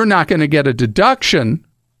 but you're not going to get a deduction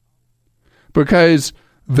because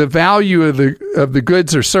the value of the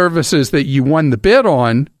goods or services that you won the bid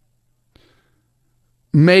on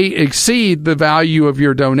may exceed the value of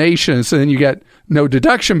your donation. So then you get no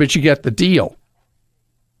deduction, but you get the deal.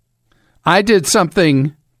 I did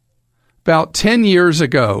something about 10 years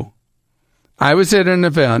ago. I was at an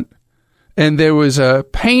event, and there was a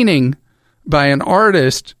painting by an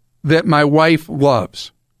artist that my wife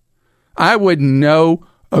loves. I would know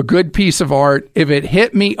a good piece of art if it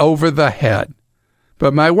hit me over the head.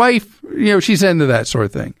 But my wife, you know, she's into that sort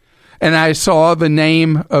of thing. And I saw the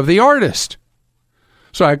name of the artist.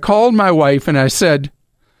 So I called my wife and I said,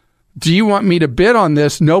 do you want me to bid on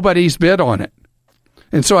this? Nobody's bid on it.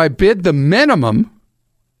 And so I bid the minimum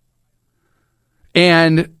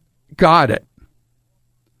and got it.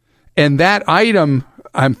 And that item,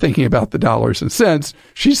 I'm thinking about the dollars and cents.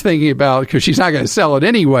 She's thinking about, because she's not going to sell it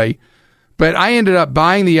anyway. But I ended up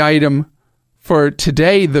buying the item for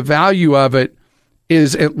today. The value of it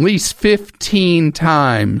is at least 15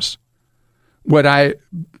 times what I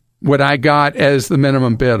got as the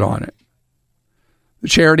minimum bid on it. The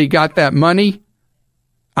charity got that money.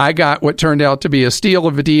 I got what turned out to be a steal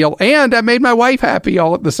of a deal, and I made my wife happy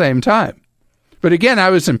all at the same time. But again, I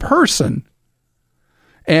was in person.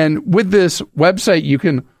 And with this website, you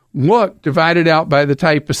can look, divided out by the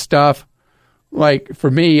type of stuff. Like for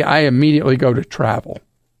me, I immediately go to travel.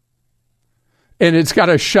 And it's got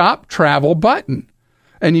a shop travel button.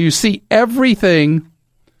 And you see everything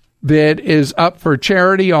that is up for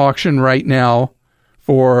charity auction right now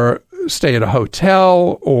for stay at a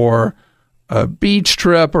hotel or a beach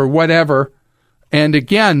trip or whatever. And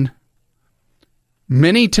again,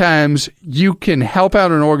 many times you can help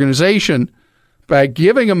out an organization by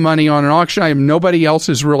giving them money on an auction item nobody else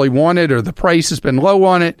has really wanted or the price has been low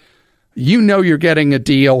on it. You know you're getting a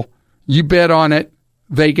deal. You bid on it.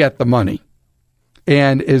 They get the money.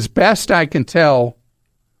 And as best I can tell,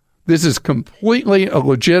 this is completely a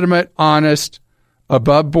legitimate, honest,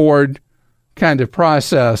 above board kind of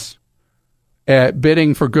process at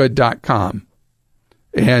biddingforgood.com.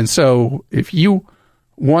 And so if you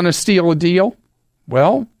want to steal a deal,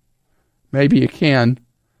 well, maybe you can.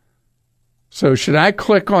 So should I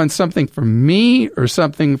click on something from me or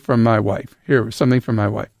something from my wife? Here, something from my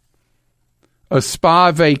wife. A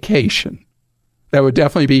spa vacation. That would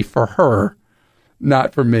definitely be for her,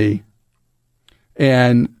 not for me.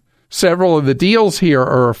 And several of the deals here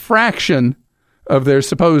are a fraction of their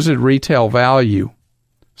supposed retail value.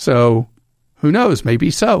 So who knows?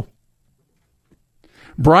 Maybe so.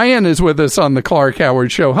 Brian is with us on the Clark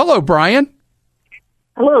Howard Show. Hello, Brian.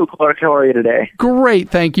 Hello, Clark. How are you today? Great.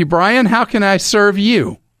 Thank you, Brian. How can I serve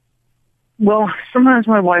you? Well, sometimes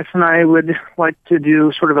my wife and I would like to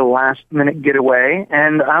do sort of a last-minute getaway,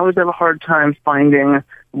 and I always have a hard time finding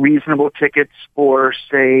reasonable tickets for,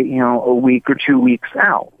 say, a week or 2 weeks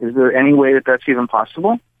out. Is there any way that that's even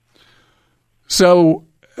possible? So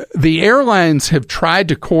the airlines have tried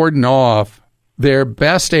to cordon off their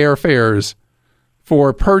best airfares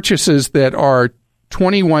for purchases that are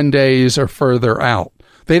 21 days or further out.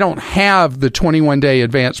 They don't have the 21-day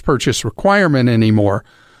advance purchase requirement anymore.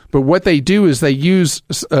 But what they do is they use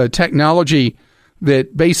technology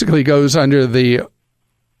that basically goes under the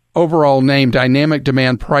overall name dynamic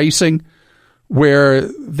demand pricing, where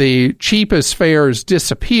the cheapest fares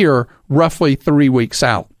disappear roughly 3 weeks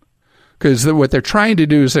out. Because what they're trying to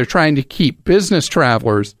do is they're trying to keep business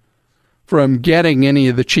travelers from getting any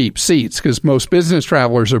of the cheap seats, because most business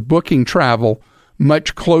travelers are booking travel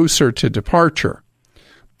much closer to departure.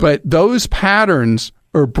 But those patterns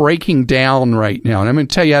are breaking down right now, and I'm going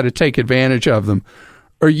to tell you how to take advantage of them.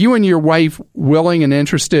 Are you and your wife willing and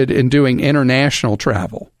interested in doing international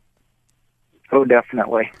travel? Oh,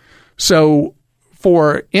 definitely. So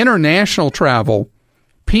for international travel,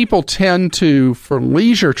 people tend to, for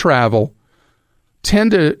leisure travel,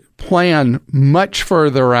 tend to plan much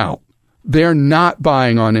further out. They're not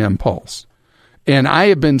buying on impulse. And I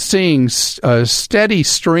have been seeing a steady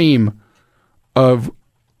stream of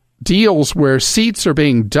deals where seats are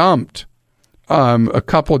being dumped a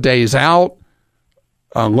couple of days out,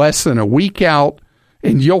 less than a week out,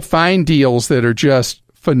 and you'll find deals that are just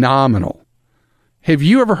phenomenal. Have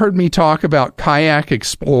you ever heard me talk about Kayak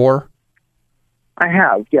Explore? I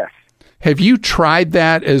have, yes. Have you tried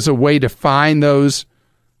that as a way to find those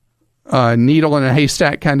needle in a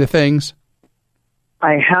haystack kind of things?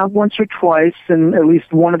 I have once or twice, and at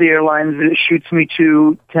least one of the airlines that it shoots me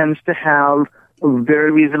to tends to have a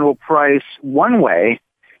very reasonable price one way,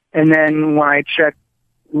 and then when I check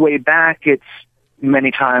way back, it's many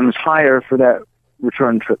times higher for that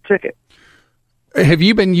return trip ticket. Have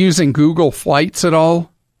you been using Google Flights at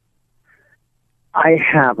all? I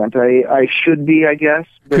haven't. I should be, I guess.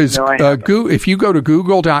 Because no, if you go to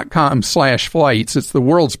google.com/flights, it's the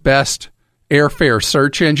world's best airfare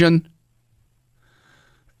search engine.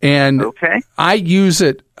 And okay. I use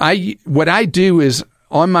it. What I do is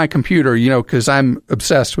on my computer, because I'm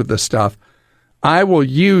obsessed with this stuff, I will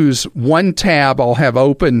use one tab I'll have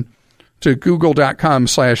open to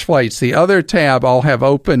google.com/flights. The other tab I'll have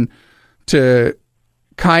open to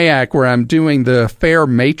Kayak, where I'm doing the fare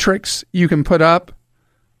matrix you can put up.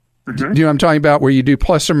 Mm-hmm. Do you know what I'm talking about? Where you do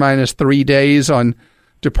plus or minus 3 days on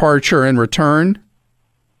departure and return.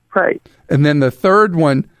 Right. And then the third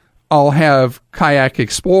one, I'll have Kayak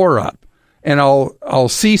Explorer up, and I'll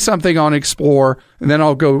see something on Explorer, and then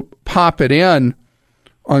I'll go pop it in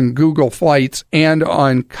on Google Flights and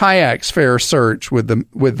on Kayak's fare search with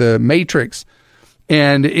the matrix,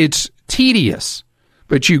 and it's tedious.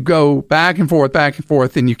 But you go back and forth,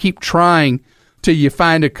 and you keep trying till you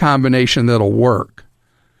find a combination that'll work.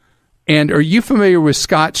 And are you familiar with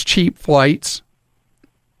Scott's Cheap Flights?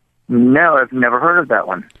 No, I've never heard of that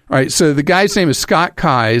one. All right, so the guy's name is Scott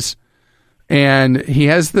Keyes, and he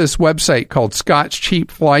has this website called Scott's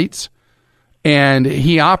Cheap Flights, and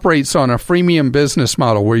he operates on a freemium business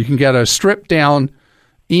model where you can get a stripped-down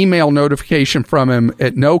email notification from him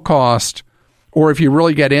at no cost, or if you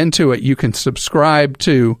really get into it, you can subscribe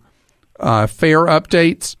to fare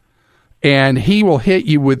updates, and he will hit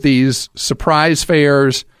you with these surprise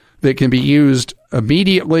fares that can be used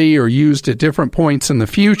immediately or used at different points in the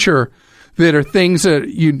future that are things that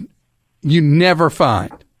you never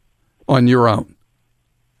find on your own.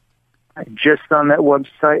 I just on that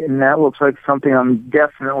website, and that looks like something I'm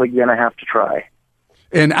definitely going to have to try.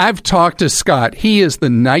 And I've talked to Scott. He is the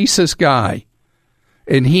nicest guy,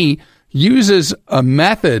 and he uses a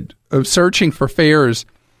method of searching for fares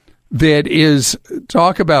that is,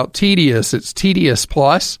 talk about tedious, it's tedious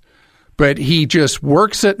plus, but he just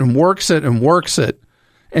works it and works it and works it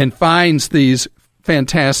and finds these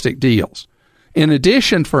fantastic deals. In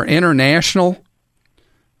addition, for international,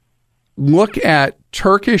 look at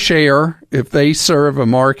Turkish Air if they serve a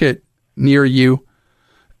market near you,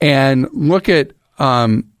 and look at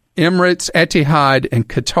Emirates, Etihad, and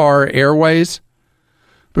Qatar Airways,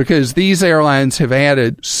 because these airlines have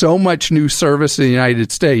added so much new service in the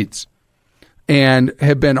United States and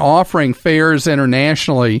have been offering fares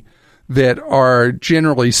internationally that are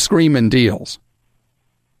generally screaming deals.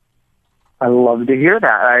 I love to hear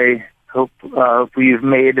that. I hope we've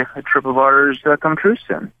made a trip of ours come true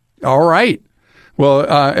soon. All right. Well,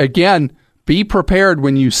 again, be prepared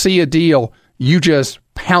when you see a deal. You just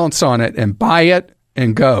pounce on it and buy it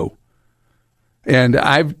and go. And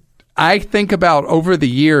I think about over the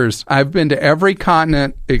years, I've been to every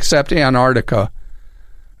continent except Antarctica,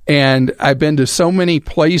 and I've been to so many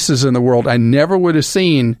places in the world I never would have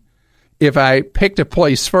seen if I picked a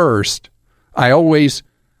place first. I always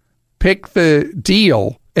pick the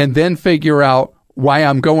deal and then figure out why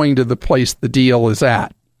I'm going to the place the deal is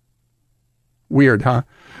at. Weird, huh?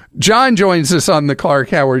 John joins us on the Clark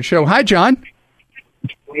Howard Show. Hi, John.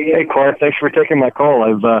 Hey, Clark. Thanks for taking my call.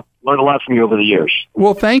 I've learned a lot from you over the years.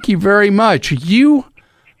 Well, thank you very much. You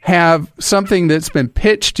have something that's been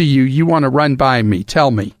pitched to you. You want to run by me.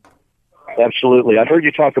 Tell me. Absolutely. I've heard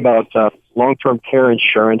you talk about long-term care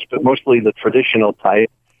insurance, but mostly the traditional type.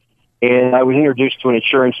 And I was introduced to an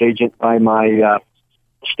insurance agent by my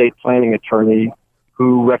estate planning attorney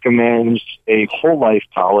who recommends a whole life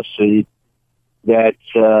policy that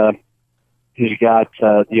has got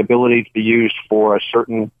the ability to be used for a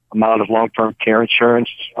certain amount of long-term care insurance,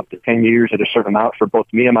 up to 10 years at a certain amount for both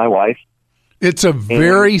me and my wife. It's a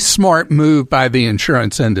very smart move by the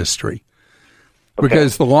insurance industry,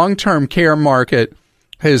 because the long-term care market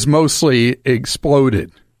has mostly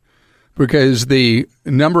exploded because the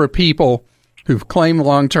number of people who've claimed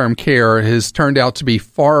long-term care has turned out to be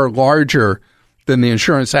far larger than the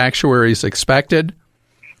insurance actuaries expected.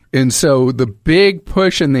 And so the big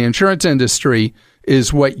push in the insurance industry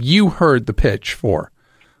is what you heard the pitch for.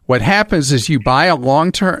 What happens is you buy a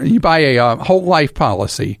whole life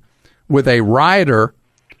policy with a rider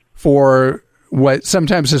for what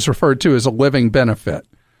sometimes is referred to as a living benefit,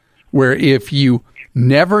 where if you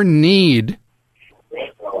never need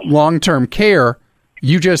long-term care,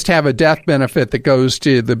 you just have a death benefit that goes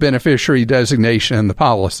to the beneficiary designation in the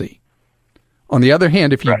policy. On the other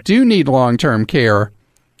hand, if you do need long-term care,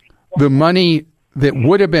 the money that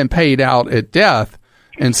would have been paid out at death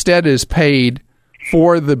instead is paid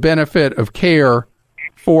for the benefit of care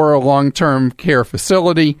for a long-term care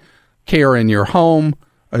facility, care in your home,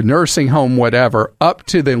 a nursing home, whatever, up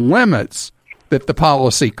to the limits that the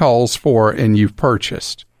policy calls for and you've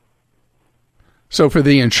purchased. So for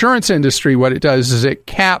the insurance industry, what it does is it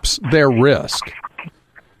caps their risk.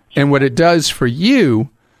 And what it does for you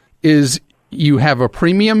is you have a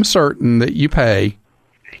premium certain that you pay,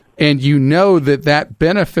 and you know that that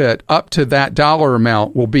benefit up to that dollar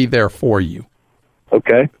amount will be there for you.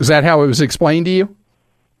 Okay. Is that how it was explained to you?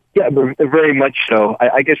 Yeah, very much so.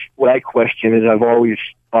 I guess what I question is I've always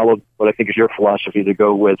followed what I think is your philosophy to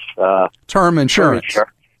go with term insurance,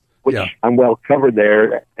 which I'm well covered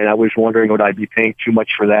there, and I was wondering, would I be paying too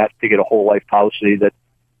much for that to get a whole life policy that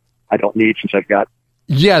I don't need since I've got...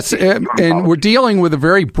 Yes, and we're dealing with a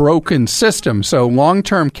very broken system. So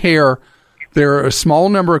long-term care There are a small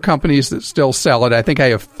number of companies that still sell it. I think I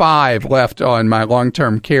have 5 left on my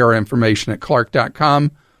long-term care information at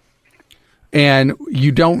Clark.com. And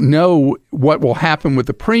you don't know what will happen with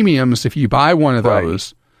the premiums if you buy one of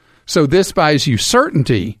those. So this buys you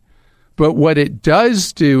certainty. But what it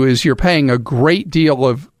does do is you're paying a great deal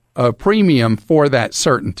of premium for that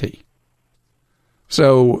certainty.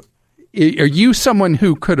 So are you someone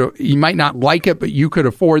who you might not like it, but you could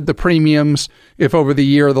afford the premiums if over the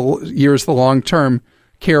years the long-term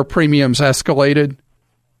care premiums escalated?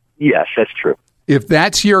 Yes, that's true. If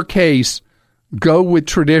that's your case, go with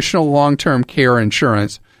traditional long-term care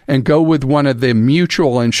insurance and go with one of the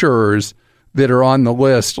mutual insurers that are on the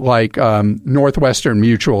list, like Northwestern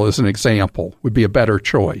Mutual as an example, would be a better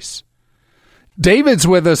choice. David's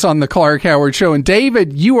with us on the Clark Howard Show. And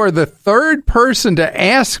David, you are the third person to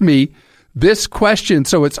ask me this question,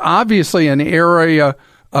 so it's obviously an area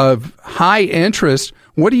of high interest.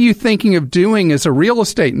 What are you thinking of doing as a real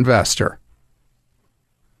estate investor?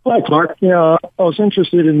 Hi, Clark. Yeah, I was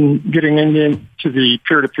interested in getting into the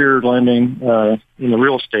peer-to-peer lending in the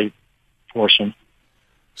real estate portion.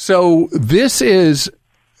 So this is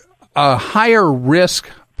a higher risk,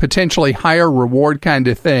 potentially higher reward kind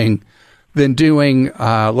of thing than doing,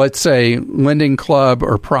 let's say, Lending Club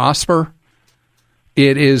or Prosper.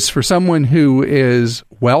 It is for someone who is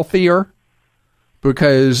wealthier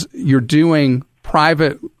because you're doing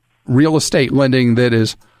private real estate lending that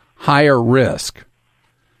is higher risk.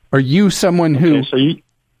 Are you someone who...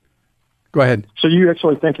 Go ahead. So you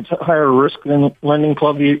actually think it's higher risk than Lending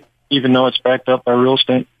Club, even though it's backed up by real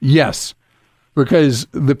estate? Yes, because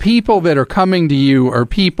the people that are coming to you are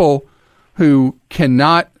people who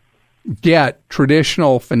cannot get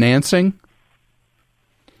traditional financing,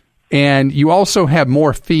 and you also have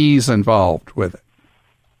more fees involved with it.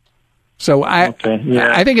 So I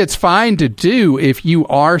think it's fine to do if you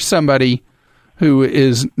are somebody who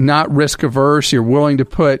is not risk averse, you're willing to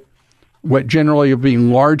put what generally would be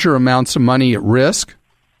larger amounts of money at risk.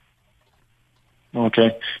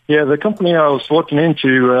 Okay. Yeah, the company I was looking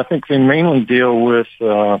into, I think they mainly deal with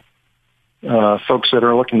folks that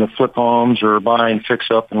are looking to flip homes or buy and fix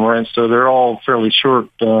up and rent. So they're all fairly short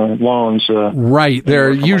loans. Right.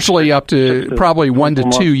 They're usually up to probably 1 to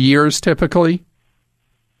 2 years typically.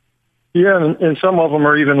 Yeah, and some of them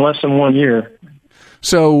are even less than 1 year.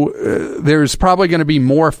 So there's probably going to be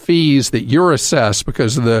more fees that you're assessed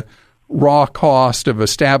because of the raw cost of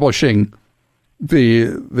establishing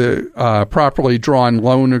the properly drawn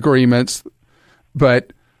loan agreements.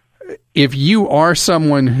 But if you are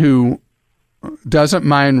someone who doesn't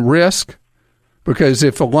mind risk, because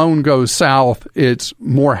if a loan goes south, it's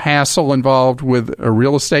more hassle involved with a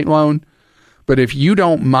real estate loan. But if you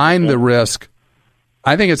don't mind the risk,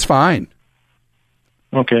 I think it's fine.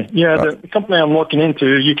 Okay. Yeah, the company I'm looking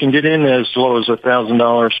into, you can get in as low as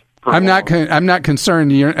 $1,000 per I'm not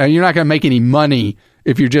concerned. You're not going to make any money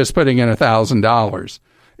if you're just putting in $1,000.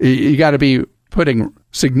 You got to be putting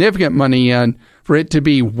significant money in for it to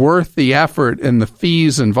be worth the effort and the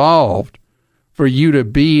fees involved for you to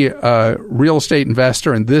be a real estate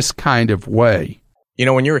investor in this kind of way. You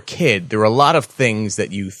know, when you're a kid, there are a lot of things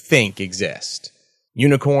that you think exist.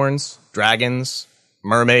 Unicorns, dragons,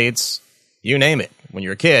 mermaids, you name it. When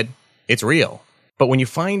you're a kid, it's real. But when you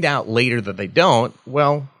find out later that they don't,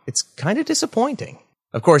 well, it's kind of disappointing.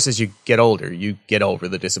 Of course, as you get older, you get over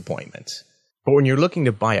the disappointment. But when you're looking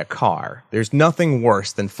to buy a car, there's nothing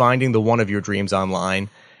worse than finding the one of your dreams online,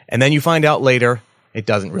 and then you find out later it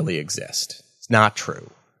doesn't really exist. It's not true.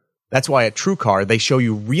 That's why at TrueCar, they show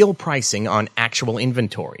you real pricing on actual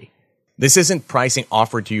inventory. This isn't pricing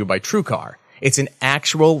offered to you by TrueCar. It's an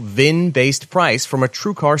actual VIN-based price from a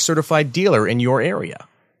TrueCar certified dealer in your area.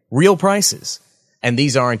 Real prices. And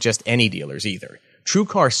these aren't just any dealers either.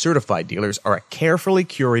 TrueCar certified dealers are a carefully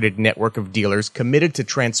curated network of dealers committed to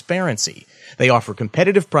transparency. They offer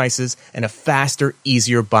competitive prices and a faster,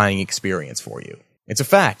 easier buying experience for you. It's a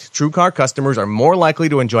fact. TrueCar customers are more likely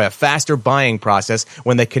to enjoy a faster buying process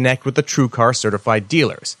when they connect with the TrueCar certified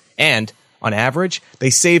dealers. And, on average,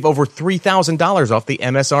 they save over $3,000 off the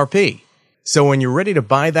MSRP. So when you're ready to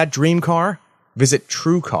buy that dream car, visit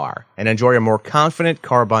TrueCar and enjoy a more confident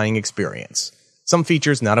car buying experience. Some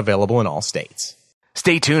features not available in all states.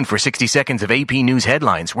 Stay tuned for 60 seconds of AP News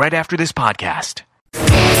headlines right after this podcast.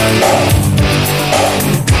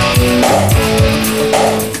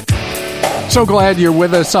 So glad you're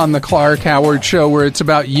with us on the Clark Howard Show, where it's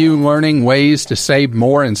about you learning ways to save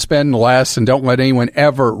more and spend less, and don't let anyone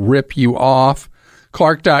ever rip you off.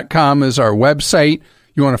 Clark.com is our website.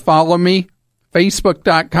 You want to follow me?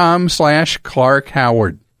 Facebook.com/Clark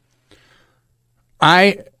Howard.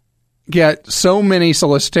 I get so many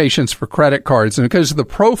solicitations for credit cards, and because of the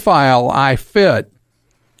profile I fit,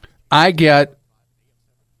 I get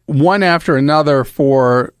one after another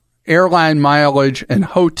for airline mileage and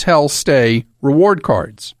hotel stay reward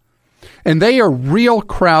cards. And they are real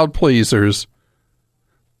crowd pleasers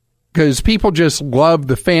because people just love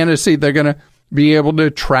the fantasy. They're going to be able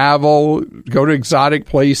to travel, go to exotic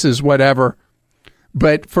places, whatever.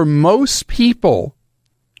 But for most people,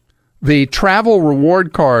 the travel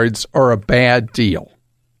reward cards are a bad deal.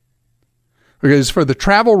 Because for the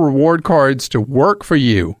travel reward cards to work for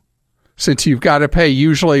you, since you've got to pay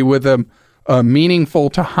usually with a meaningful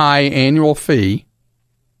to high annual fee,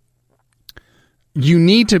 you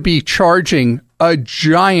need to be charging a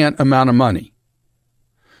giant amount of money.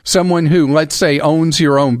 Someone who, let's say, owns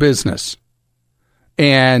your own business,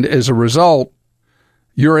 and as a result,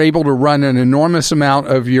 you're able to run an enormous amount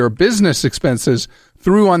of your business expenses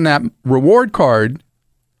through on that reward card,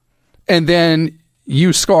 and then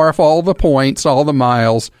you scarf all the points, all the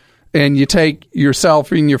miles, and you take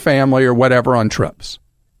yourself and your family or whatever on trips.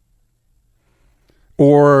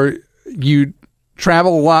 Or you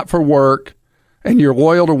travel a lot for work, and you're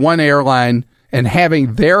loyal to one airline, and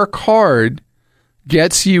having their card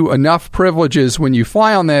gets you enough privileges when you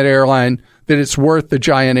fly on that airline that it's worth the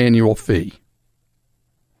giant annual fee.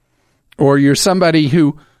 Or you're somebody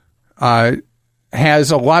who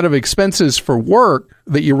has a lot of expenses for work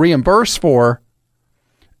that you reimburse for,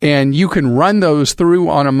 and you can run those through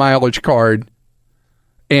on a mileage card,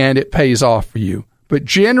 and it pays off for you. But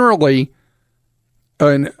generally,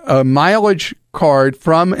 a mileage card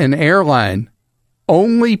from an airline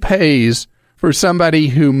only pays for somebody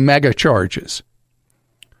who mega charges.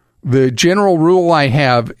 The general rule I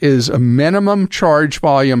have is a minimum charge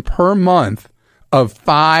volume per month of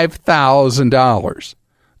 $5,000.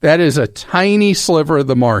 That is a tiny sliver of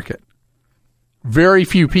the market. Very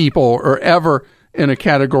few people are ever in a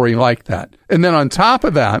category like that. And then on top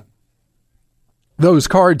of that, those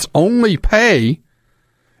cards only pay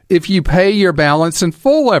if you pay your balance in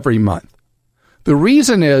full every month. The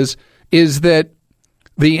reason is that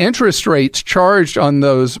the interest rates charged on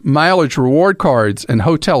those mileage reward cards and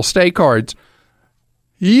hotel stay cards,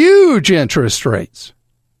 huge interest rates.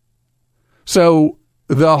 So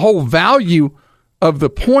the whole value of the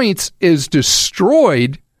points is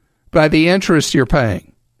destroyed by the interest you're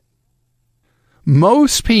paying.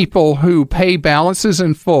 Most people who pay balances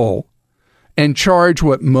in full and charge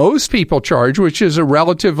what most people charge, which is a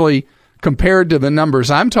relatively, compared to the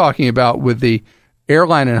numbers I'm talking about with the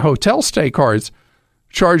airline and hotel stay cards,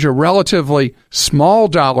 charge a relatively small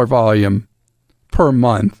dollar volume per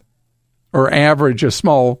month, or average a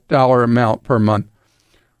small dollar amount per month,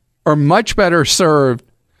 are much better served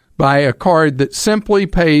by a card that simply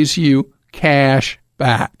pays you cash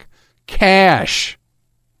back. Cash.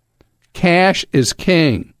 Cash is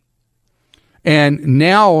king. And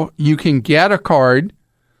now you can get a card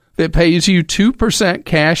that pays you 2%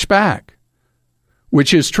 cash back,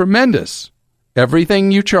 which is tremendous.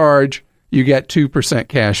 Everything you charge, you get 2%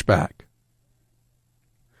 cash back.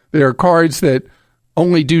 There are cards that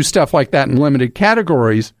only do stuff like that in limited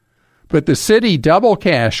categories, but the Citi Double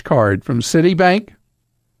Cash card from Citibank,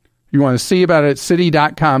 you want to see about it at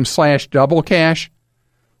citi.com/doublecash,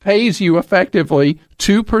 pays you effectively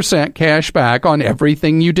 2% cash back on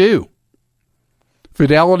everything you do.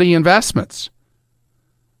 Fidelity Investments,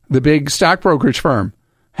 the big stock brokerage firm,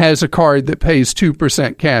 has a card that pays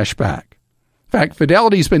 2% cash back. In fact,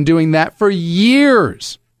 Fidelity's been doing that for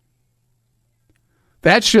years.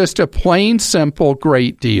 That's just a plain, simple,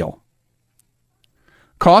 great deal.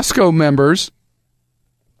 Costco members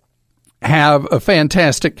have a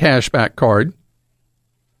fantastic cashback card.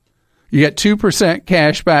 You get 2%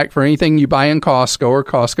 cash back for anything you buy in Costco or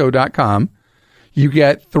Costco.com. You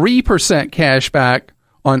get 3% cash back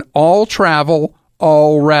on all travel,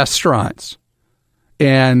 all restaurants.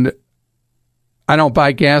 And I don't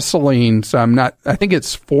buy gasoline, so I think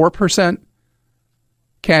it's 4%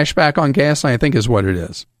 cash back on gasoline, I think is what it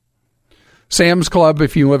is. Sam's Club,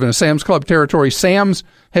 if you live in a Sam's Club territory, Sam's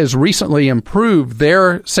has recently improved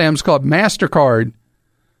their Sam's Club MasterCard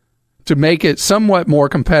to make it somewhat more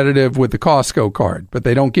competitive with the Costco card, but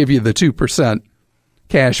they don't give you the 2%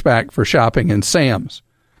 cash back for shopping in Sam's.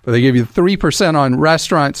 But they give you 3% on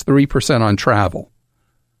restaurants, 3% on travel.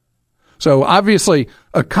 So obviously,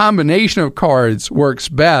 a combination of cards works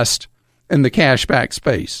best in the cashback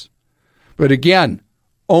space. But again,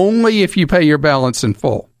 only if you pay your balance in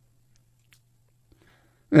full.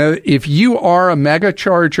 Now, if you are a mega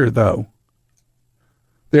charger, though,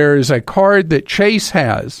 there is a card that Chase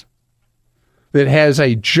has that has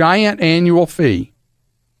a giant annual fee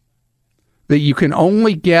that you can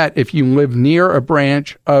only get if you live near a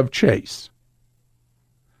branch of Chase.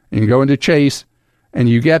 And you go into Chase, and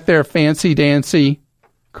you get their fancy-dancy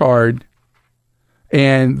card,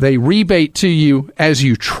 and they rebate to you as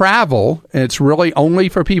you travel, and it's really only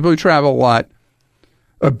for people who travel a lot,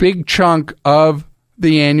 a big chunk of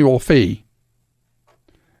the annual fee.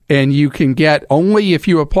 And you can get, only if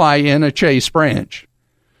you apply in a Chase branch,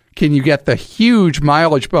 can you get the huge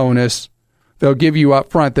mileage bonus they'll give you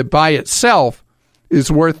up front that by itself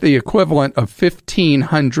is worth the equivalent of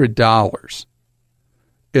 $1,500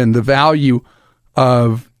 in the value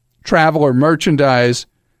of Traveler merchandise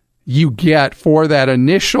you get for that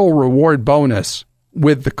initial reward bonus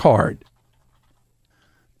with the card.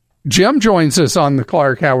 Jim joins us on the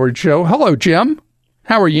Clark Howard Show. Hello, Jim.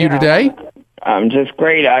 How are you today? I'm just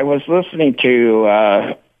great. I was listening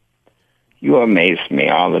to, you amaze me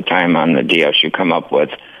all the time on the deals you come up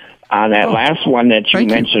with. On that last one that you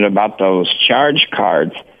mentioned about those charge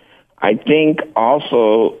cards, I think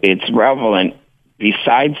also it's relevant,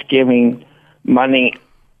 besides giving money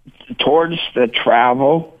towards the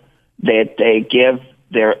travel, that they give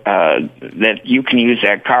their that you can use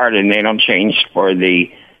that card and they don't change for the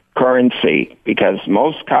currency, because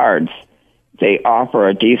most cards, they offer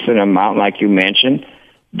a decent amount, like you mentioned.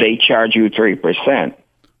 They charge you 3%.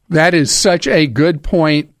 That is such a good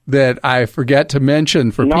point that I forget to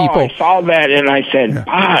mention for people. I saw that and I said,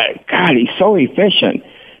 God, he's so efficient.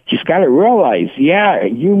 He's got to realize,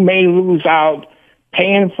 you may lose out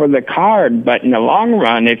paying for the card, but in the long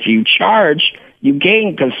run, if you charge, you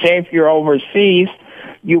gain, because say if you're overseas,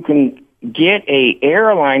 you can get a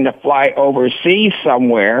airline to fly overseas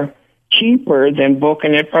somewhere cheaper than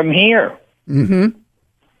booking it from here. Mm-hmm.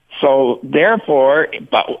 So therefore,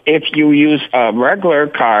 but if you use a regular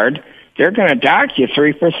card, they're going to dock you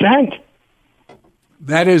 3%.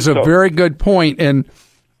 That is a very good point. And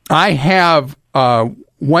I have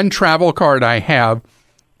one travel card I have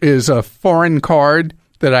is a foreign card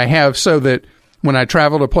that I have so that when I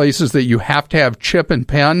travel to places that you have to have chip and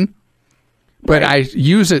pen, but I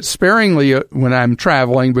use it sparingly when I'm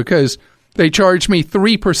traveling because they charge me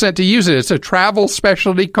 3% to use it. It's a travel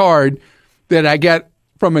specialty card that I get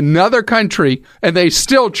from another country, and they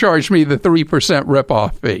still charge me the 3%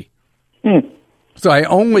 ripoff fee. So I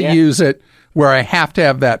only use it where I have to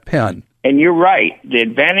have that pen. And you're right. The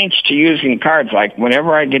advantage to using cards, like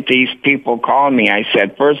whenever I get these people calling me, I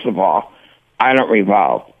said, first of all, I don't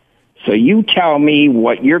revolve. So you tell me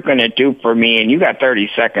what you're going to do for me, and you got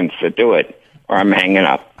 30 seconds to do it, or I'm hanging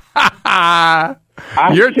up.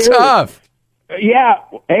 You're tough. Yeah.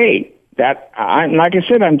 Hey, like I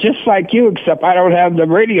said, I'm just like you, except I don't have the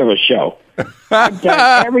radio show. I've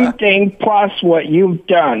done everything plus what you've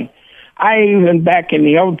done. I even back in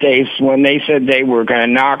the old days when they said they were going to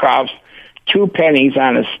knock off 2 pennies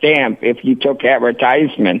on a stamp if you took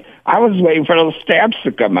advertisement, I was waiting for those stamps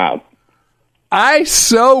to come out. I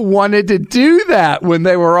so wanted to do that when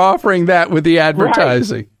they were offering that with the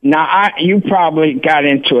advertising. Right. Now, you probably got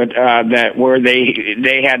into it that where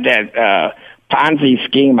they had that Ponzi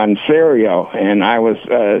scheme on cereal, and I was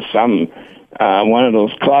one of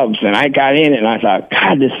those clubs, and I got in and I thought,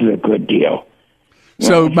 God, this is a good deal.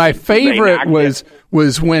 So my favorite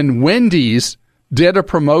was when Wendy's did a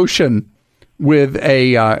promotion with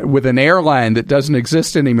an airline that doesn't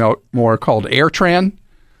exist anymore called AirTran.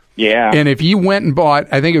 Yeah. And if you went and bought,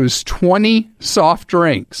 I think it was 20 soft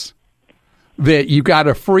drinks, that you got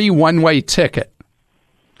a free one-way ticket.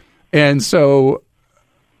 And so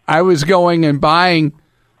I was going and buying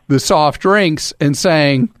the soft drinks and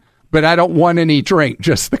saying, but I don't want any drink,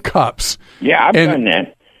 just the cups. Yeah, I've done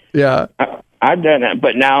that. Yeah. I've done it.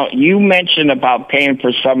 But now you mentioned about paying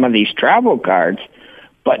for some of these travel cards,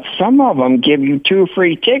 but some of them give you 2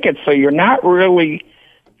 free tickets, so you're not really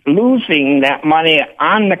losing that money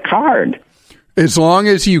on the card. As long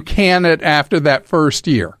as you can it after that first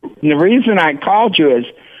year. And the reason I called you is,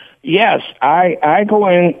 yes, I go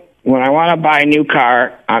in when I want to buy a new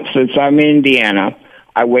car, since I'm in Indiana,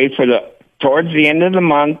 I wait for towards the end of the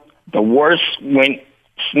month, the worst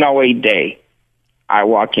snowy day. I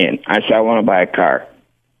walk in. I say, I want to buy a car.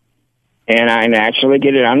 And I naturally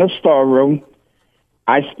get it on the storeroom.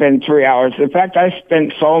 I spend 3 hours. In fact, I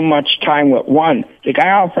spent so much time with one. The guy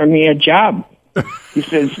offered me a job. He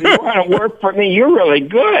says, you want to work for me? You're really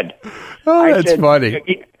good. Oh, that's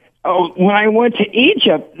funny. When I went to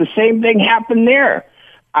Egypt, the same thing happened there.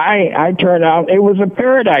 I turned out, it was a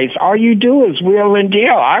paradise. All you do is wheel and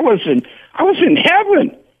deal. I was in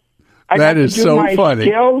heaven. That is so funny.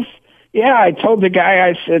 Skills. Yeah, I told the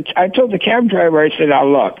guy, I told the cab driver, I said, now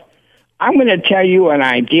look, I'm going to tell you an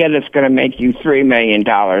idea that's going to make you $3 million.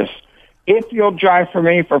 if you'll drive for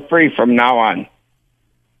me for free from now on.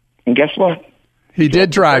 And guess what? He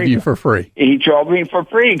did drive you for free. He drove me for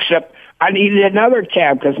free, except I needed another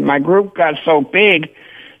cab because my group got so big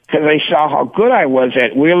because they saw how good I was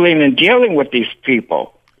at wheeling and dealing with these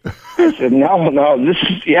people. I said, no, this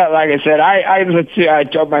is, like I said, I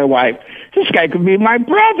told my wife, this guy could be my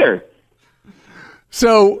brother.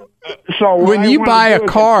 So when you buy a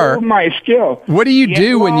car, my skill. What do you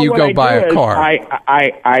do when you go buy a car?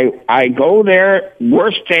 I go there,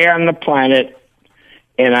 worst day on the planet,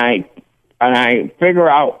 and I figure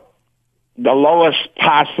out the lowest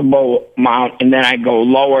possible amount, and then I go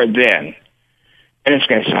lower then. And this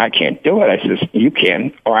guy said, I can't do it. I says, you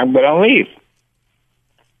can, or I'm going to leave.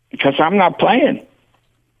 Because I'm not playing.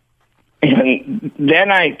 And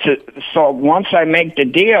then so once I make the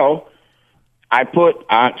deal, I put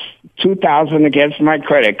 $2,000 against my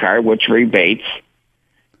credit card, which rebates,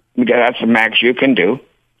 because that's the max you can do.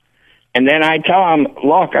 And then I tell them,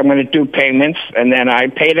 look, I'm going to do payments, and then I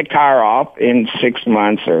pay the car off in 6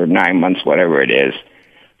 months or 9 months, whatever it is.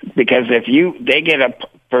 Because they get a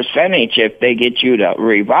percentage if they get you to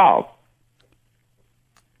revolve.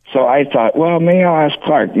 So I thought, well, maybe I'll ask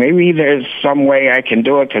Clark. Maybe there's some way I can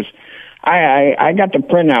do it, because I got the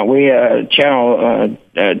printout. We channel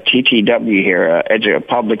TTW here, a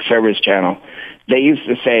public service channel. They used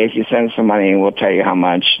to say, if you send some money, we'll tell you how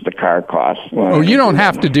much the car costs. Well, you don't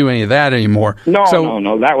have to do any of that anymore. No,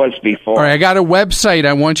 that was before. All right, I got a website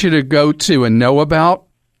I want you to go to and know about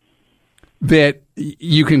that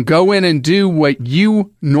you can go in and do what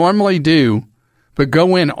you normally do, but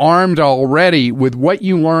go in armed already with what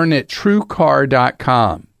you learn at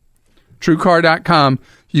TrueCar.com. TrueCar.com,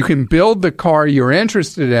 you can build the car you're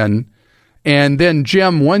interested in, and then,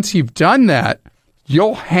 Jim, once you've done that,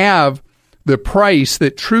 you'll have the price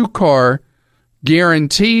that TrueCar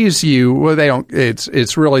guarantees you. Well, they don't.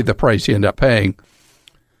 It's really the price you end up paying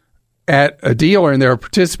at a dealer, and there are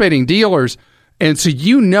participating dealers, and so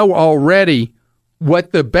you know already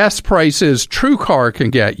what the best price is TrueCar can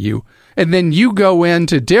get you. And then you go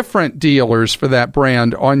into different dealers for that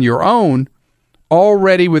brand on your own,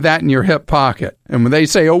 already with that in your hip pocket. And when they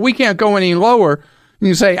say, oh, we can't go any lower,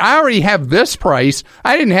 you say, I already have this price.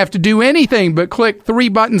 I didn't have to do anything but click 3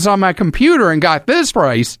 buttons on my computer and got this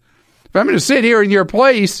price. If I'm going to sit here in your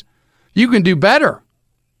place, you can do better.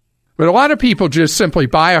 But a lot of people just simply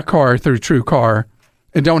buy a car through TrueCar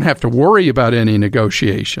and don't have to worry about any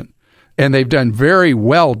negotiation. And they've done very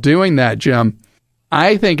well doing that, Jim.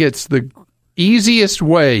 I think it's the easiest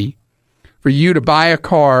way for you to buy a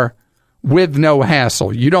car with no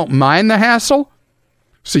hassle. You don't mind the hassle,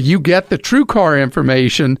 so you get the TrueCar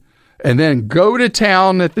information and then go to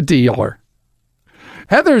town at the dealer.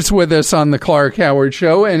 Heather's with us on the Clark Howard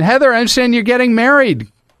Show. And Heather, I understand you're getting married.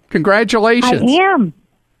 Congratulations. I am.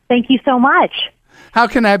 Thank you so much. How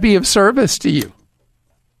can I be of service to you?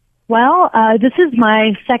 Well, this is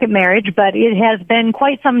my second marriage, but it has been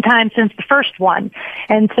quite some time since the first one.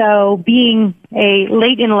 And so being a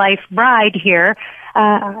late-in-life bride here,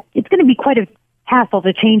 it's going to be quite a hassle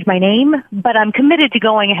to change my name, but I'm committed to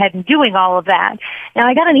going ahead and doing all of that. Now,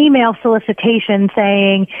 I got an email solicitation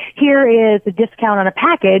saying, here is a discount on a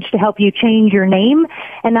package to help you change your name,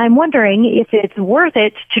 and I'm wondering if it's worth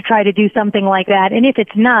it to try to do something like that, and if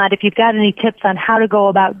it's not, if you've got any tips on how to go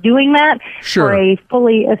about doing that for a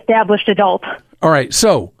fully established adult. All right,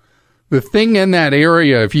 so the thing in that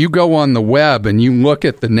area, if you go on the web and you look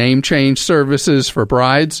at the name change services for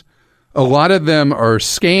brides, a lot of them are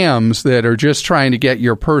scams that are just trying to get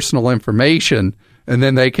your personal information, and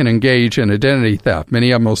then they can engage in identity theft.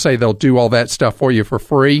 Many of them will say they'll do all that stuff for you for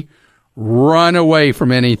free. Run away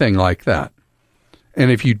from anything like that.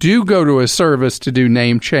 And if you do go to a service to do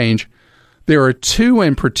name change, there are 2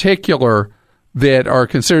 in particular that are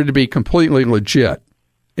considered to be completely legit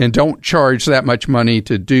and don't charge that much money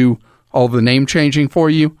to do all the name changing for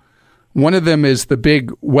you. One of them is the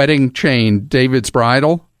big wedding chain, David's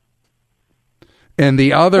Bridal. And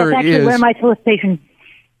the other That's actually where my solicitation.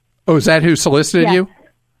 Oh, is that who solicited you?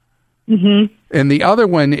 Mm-hmm. And the other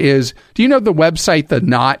one is, do you know the website,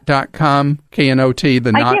 thenot.com, K-N-O-T,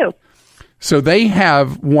 the Knot? I do. So they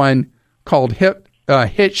have one called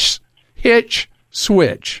Hitch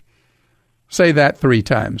Switch. Say that 3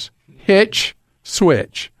 times. Hitch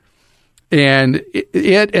Switch. And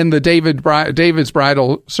it and the David's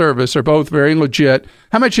Bridal service are both very legit.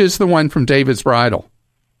 How much is the one from David's Bridal?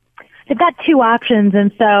 They've got 2 options,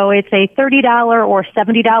 and so it's a $30 or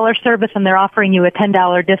 $70 service, and they're offering you a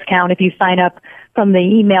 $10 discount if you sign up from the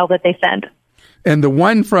email that they send. And the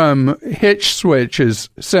one from Hitch Switch is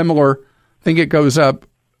similar. I think it goes up,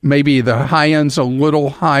 maybe the high end's a little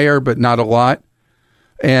higher, but not a lot.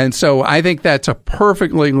 And so I think that's a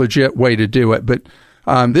perfectly legit way to do it. But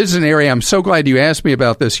this is an area I'm so glad you asked me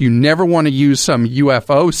about this. You never want to use some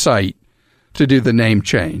UFO site to do the name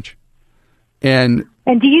change. And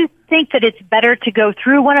do you think that it's better to go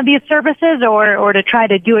through one of these services or to try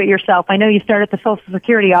to do it yourself? I know you start at the Social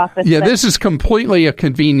Security office. Yeah, this is completely a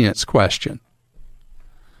convenience question.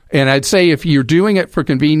 And I'd say if you're doing it for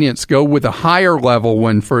convenience, go with a higher level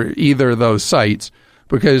one for either of those sites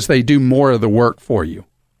because they do more of the work for you.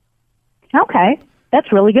 Okay.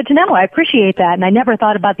 That's really good to know. I appreciate that. And I never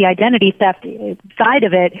thought about the identity theft side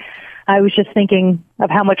of it. I was just thinking of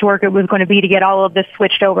how much work it was going to be to get all of this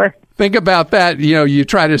switched over. Think about that. You know, you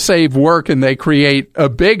try to save work and they create a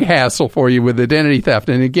big hassle for you with identity theft.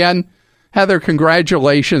 And again, Heather,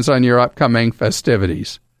 congratulations on your upcoming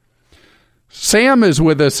festivities. Sam is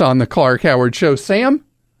with us on the Clark Howard Show. Sam,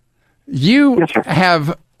 you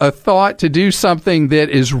have a thought to do something that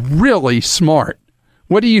is really smart.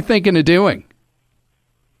 What are you thinking of doing?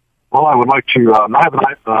 Well, I would like to, I have an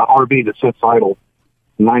RV that sits idle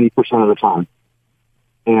 90% of the time.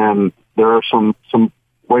 And there are some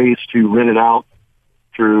ways to rent it out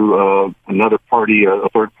through another party, a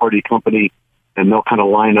third-party company, and they'll kind of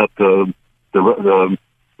line up the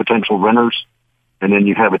potential renters, and then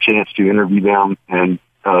you have a chance to interview them and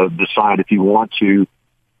decide if you want to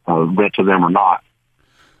rent to them or not.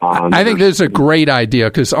 I think this is a great idea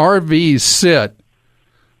because RVs sit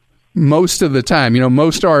most of the time. You know,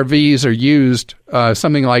 most RVs are used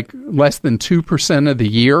something like less than 2% of the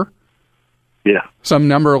year. Yeah. Some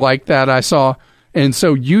number like that I saw. And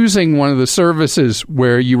so using one of the services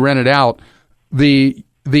where you rent it out, the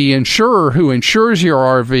insurer who insures your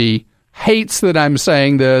RV hates that I'm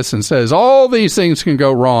saying this and says all these things can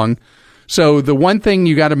go wrong. So the one thing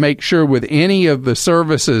you got to make sure with any of the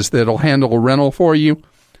services that'll handle a rental for you,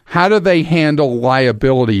 how do they handle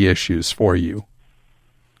liability issues for you?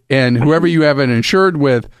 And whoever you have it insured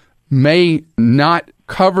with may not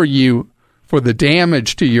cover you for the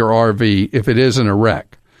damage to your RV if it isn't a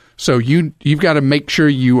wreck. So you've got to make sure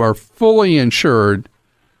you are fully insured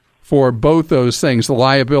for both those things, the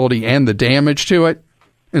liability and the damage to it.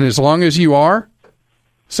 And as long as you are,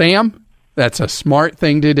 Sam, that's a smart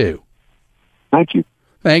thing to do. Thank you.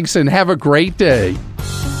 Thanks, and have a great day.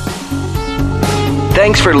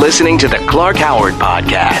 Thanks for listening to the Clark Howard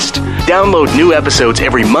Podcast. Download new episodes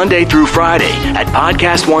every Monday through Friday at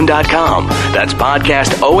podcastone.com. That's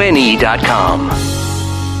podcastone.com.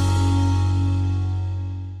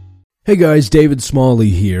 Hey guys, David Smalley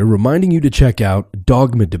here, reminding you to check out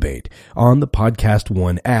Dogma Debate on the Podcast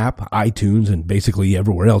One app, iTunes, and basically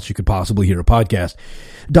everywhere else you could possibly hear a podcast.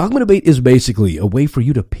 Dogma Debate is basically a way for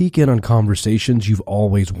you to peek in on conversations you've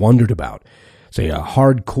always wondered about. Say a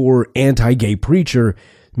hardcore anti-gay preacher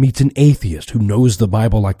meets an atheist who knows the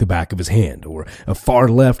Bible like the back of his hand, or a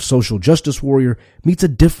far-left social justice warrior meets a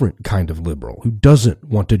different kind of liberal who doesn't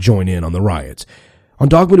want to join in on the riots. On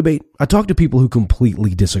Dogma Debate, I talk to people who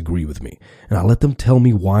completely disagree with me, and I let them tell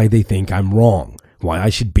me why they think I'm wrong, why I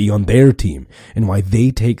should be on their team, and why they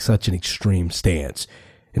take such an extreme stance.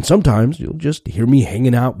 And sometimes you'll just hear me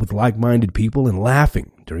hanging out with like-minded people and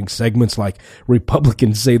laughing during segments like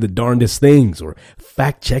Republicans Say the Darndest Things or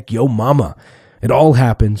Fact Check Yo Mama. It all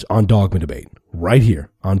happens on Dogma Debate, right here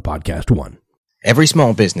on Podcast One. Every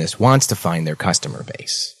small business wants to find their customer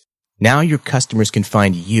base. Now your customers can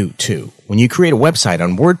find you, too, when you create a website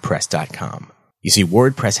on WordPress.com. You see,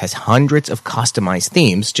 WordPress has hundreds of customized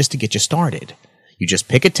themes just to get you started. You just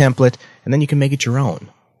pick a template, and then you can make it your own.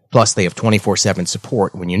 Plus, they have 24/7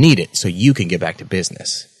 support when you need it, so you can get back to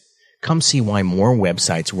business. Come see why more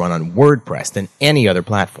websites run on WordPress than any other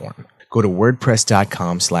platform. Go to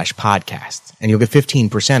WordPress.com/podcast, and you'll get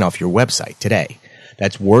 15% off your website today.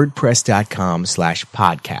 That's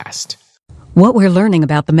WordPress.com/podcast. What we're learning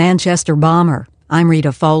about the Manchester bomber. I'm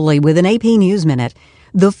Rita Foley with an AP News Minute.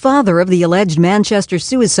 The father of the alleged Manchester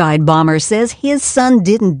suicide bomber says his son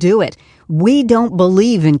didn't do it. We don't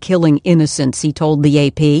believe in killing innocents, he told the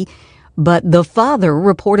AP. But the father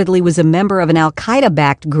reportedly was a member of an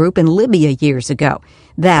al-Qaeda-backed group in Libya years ago.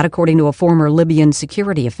 That, according to a former Libyan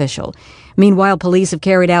security official. Meanwhile, police have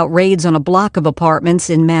carried out raids on a block of apartments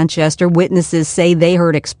in Manchester. Witnesses say they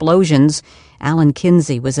heard explosions. Alan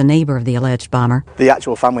Kinsey was a neighbor of the alleged bomber. The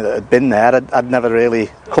actual family that had been there, I'd never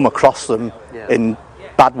really come across them in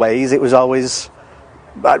bad ways. It was always,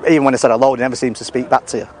 even when I said hello, they never seemed to speak back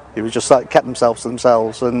to you. It was just like kept themselves to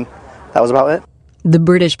themselves, and that was about it. The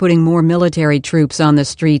British putting more military troops on the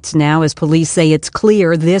streets now as police say it's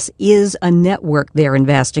clear this is a network they're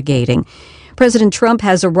investigating. President Trump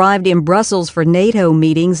has arrived in Brussels for NATO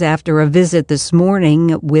meetings after a visit this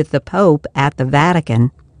morning with the Pope at the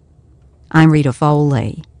Vatican. I'm Rita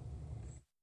Foley.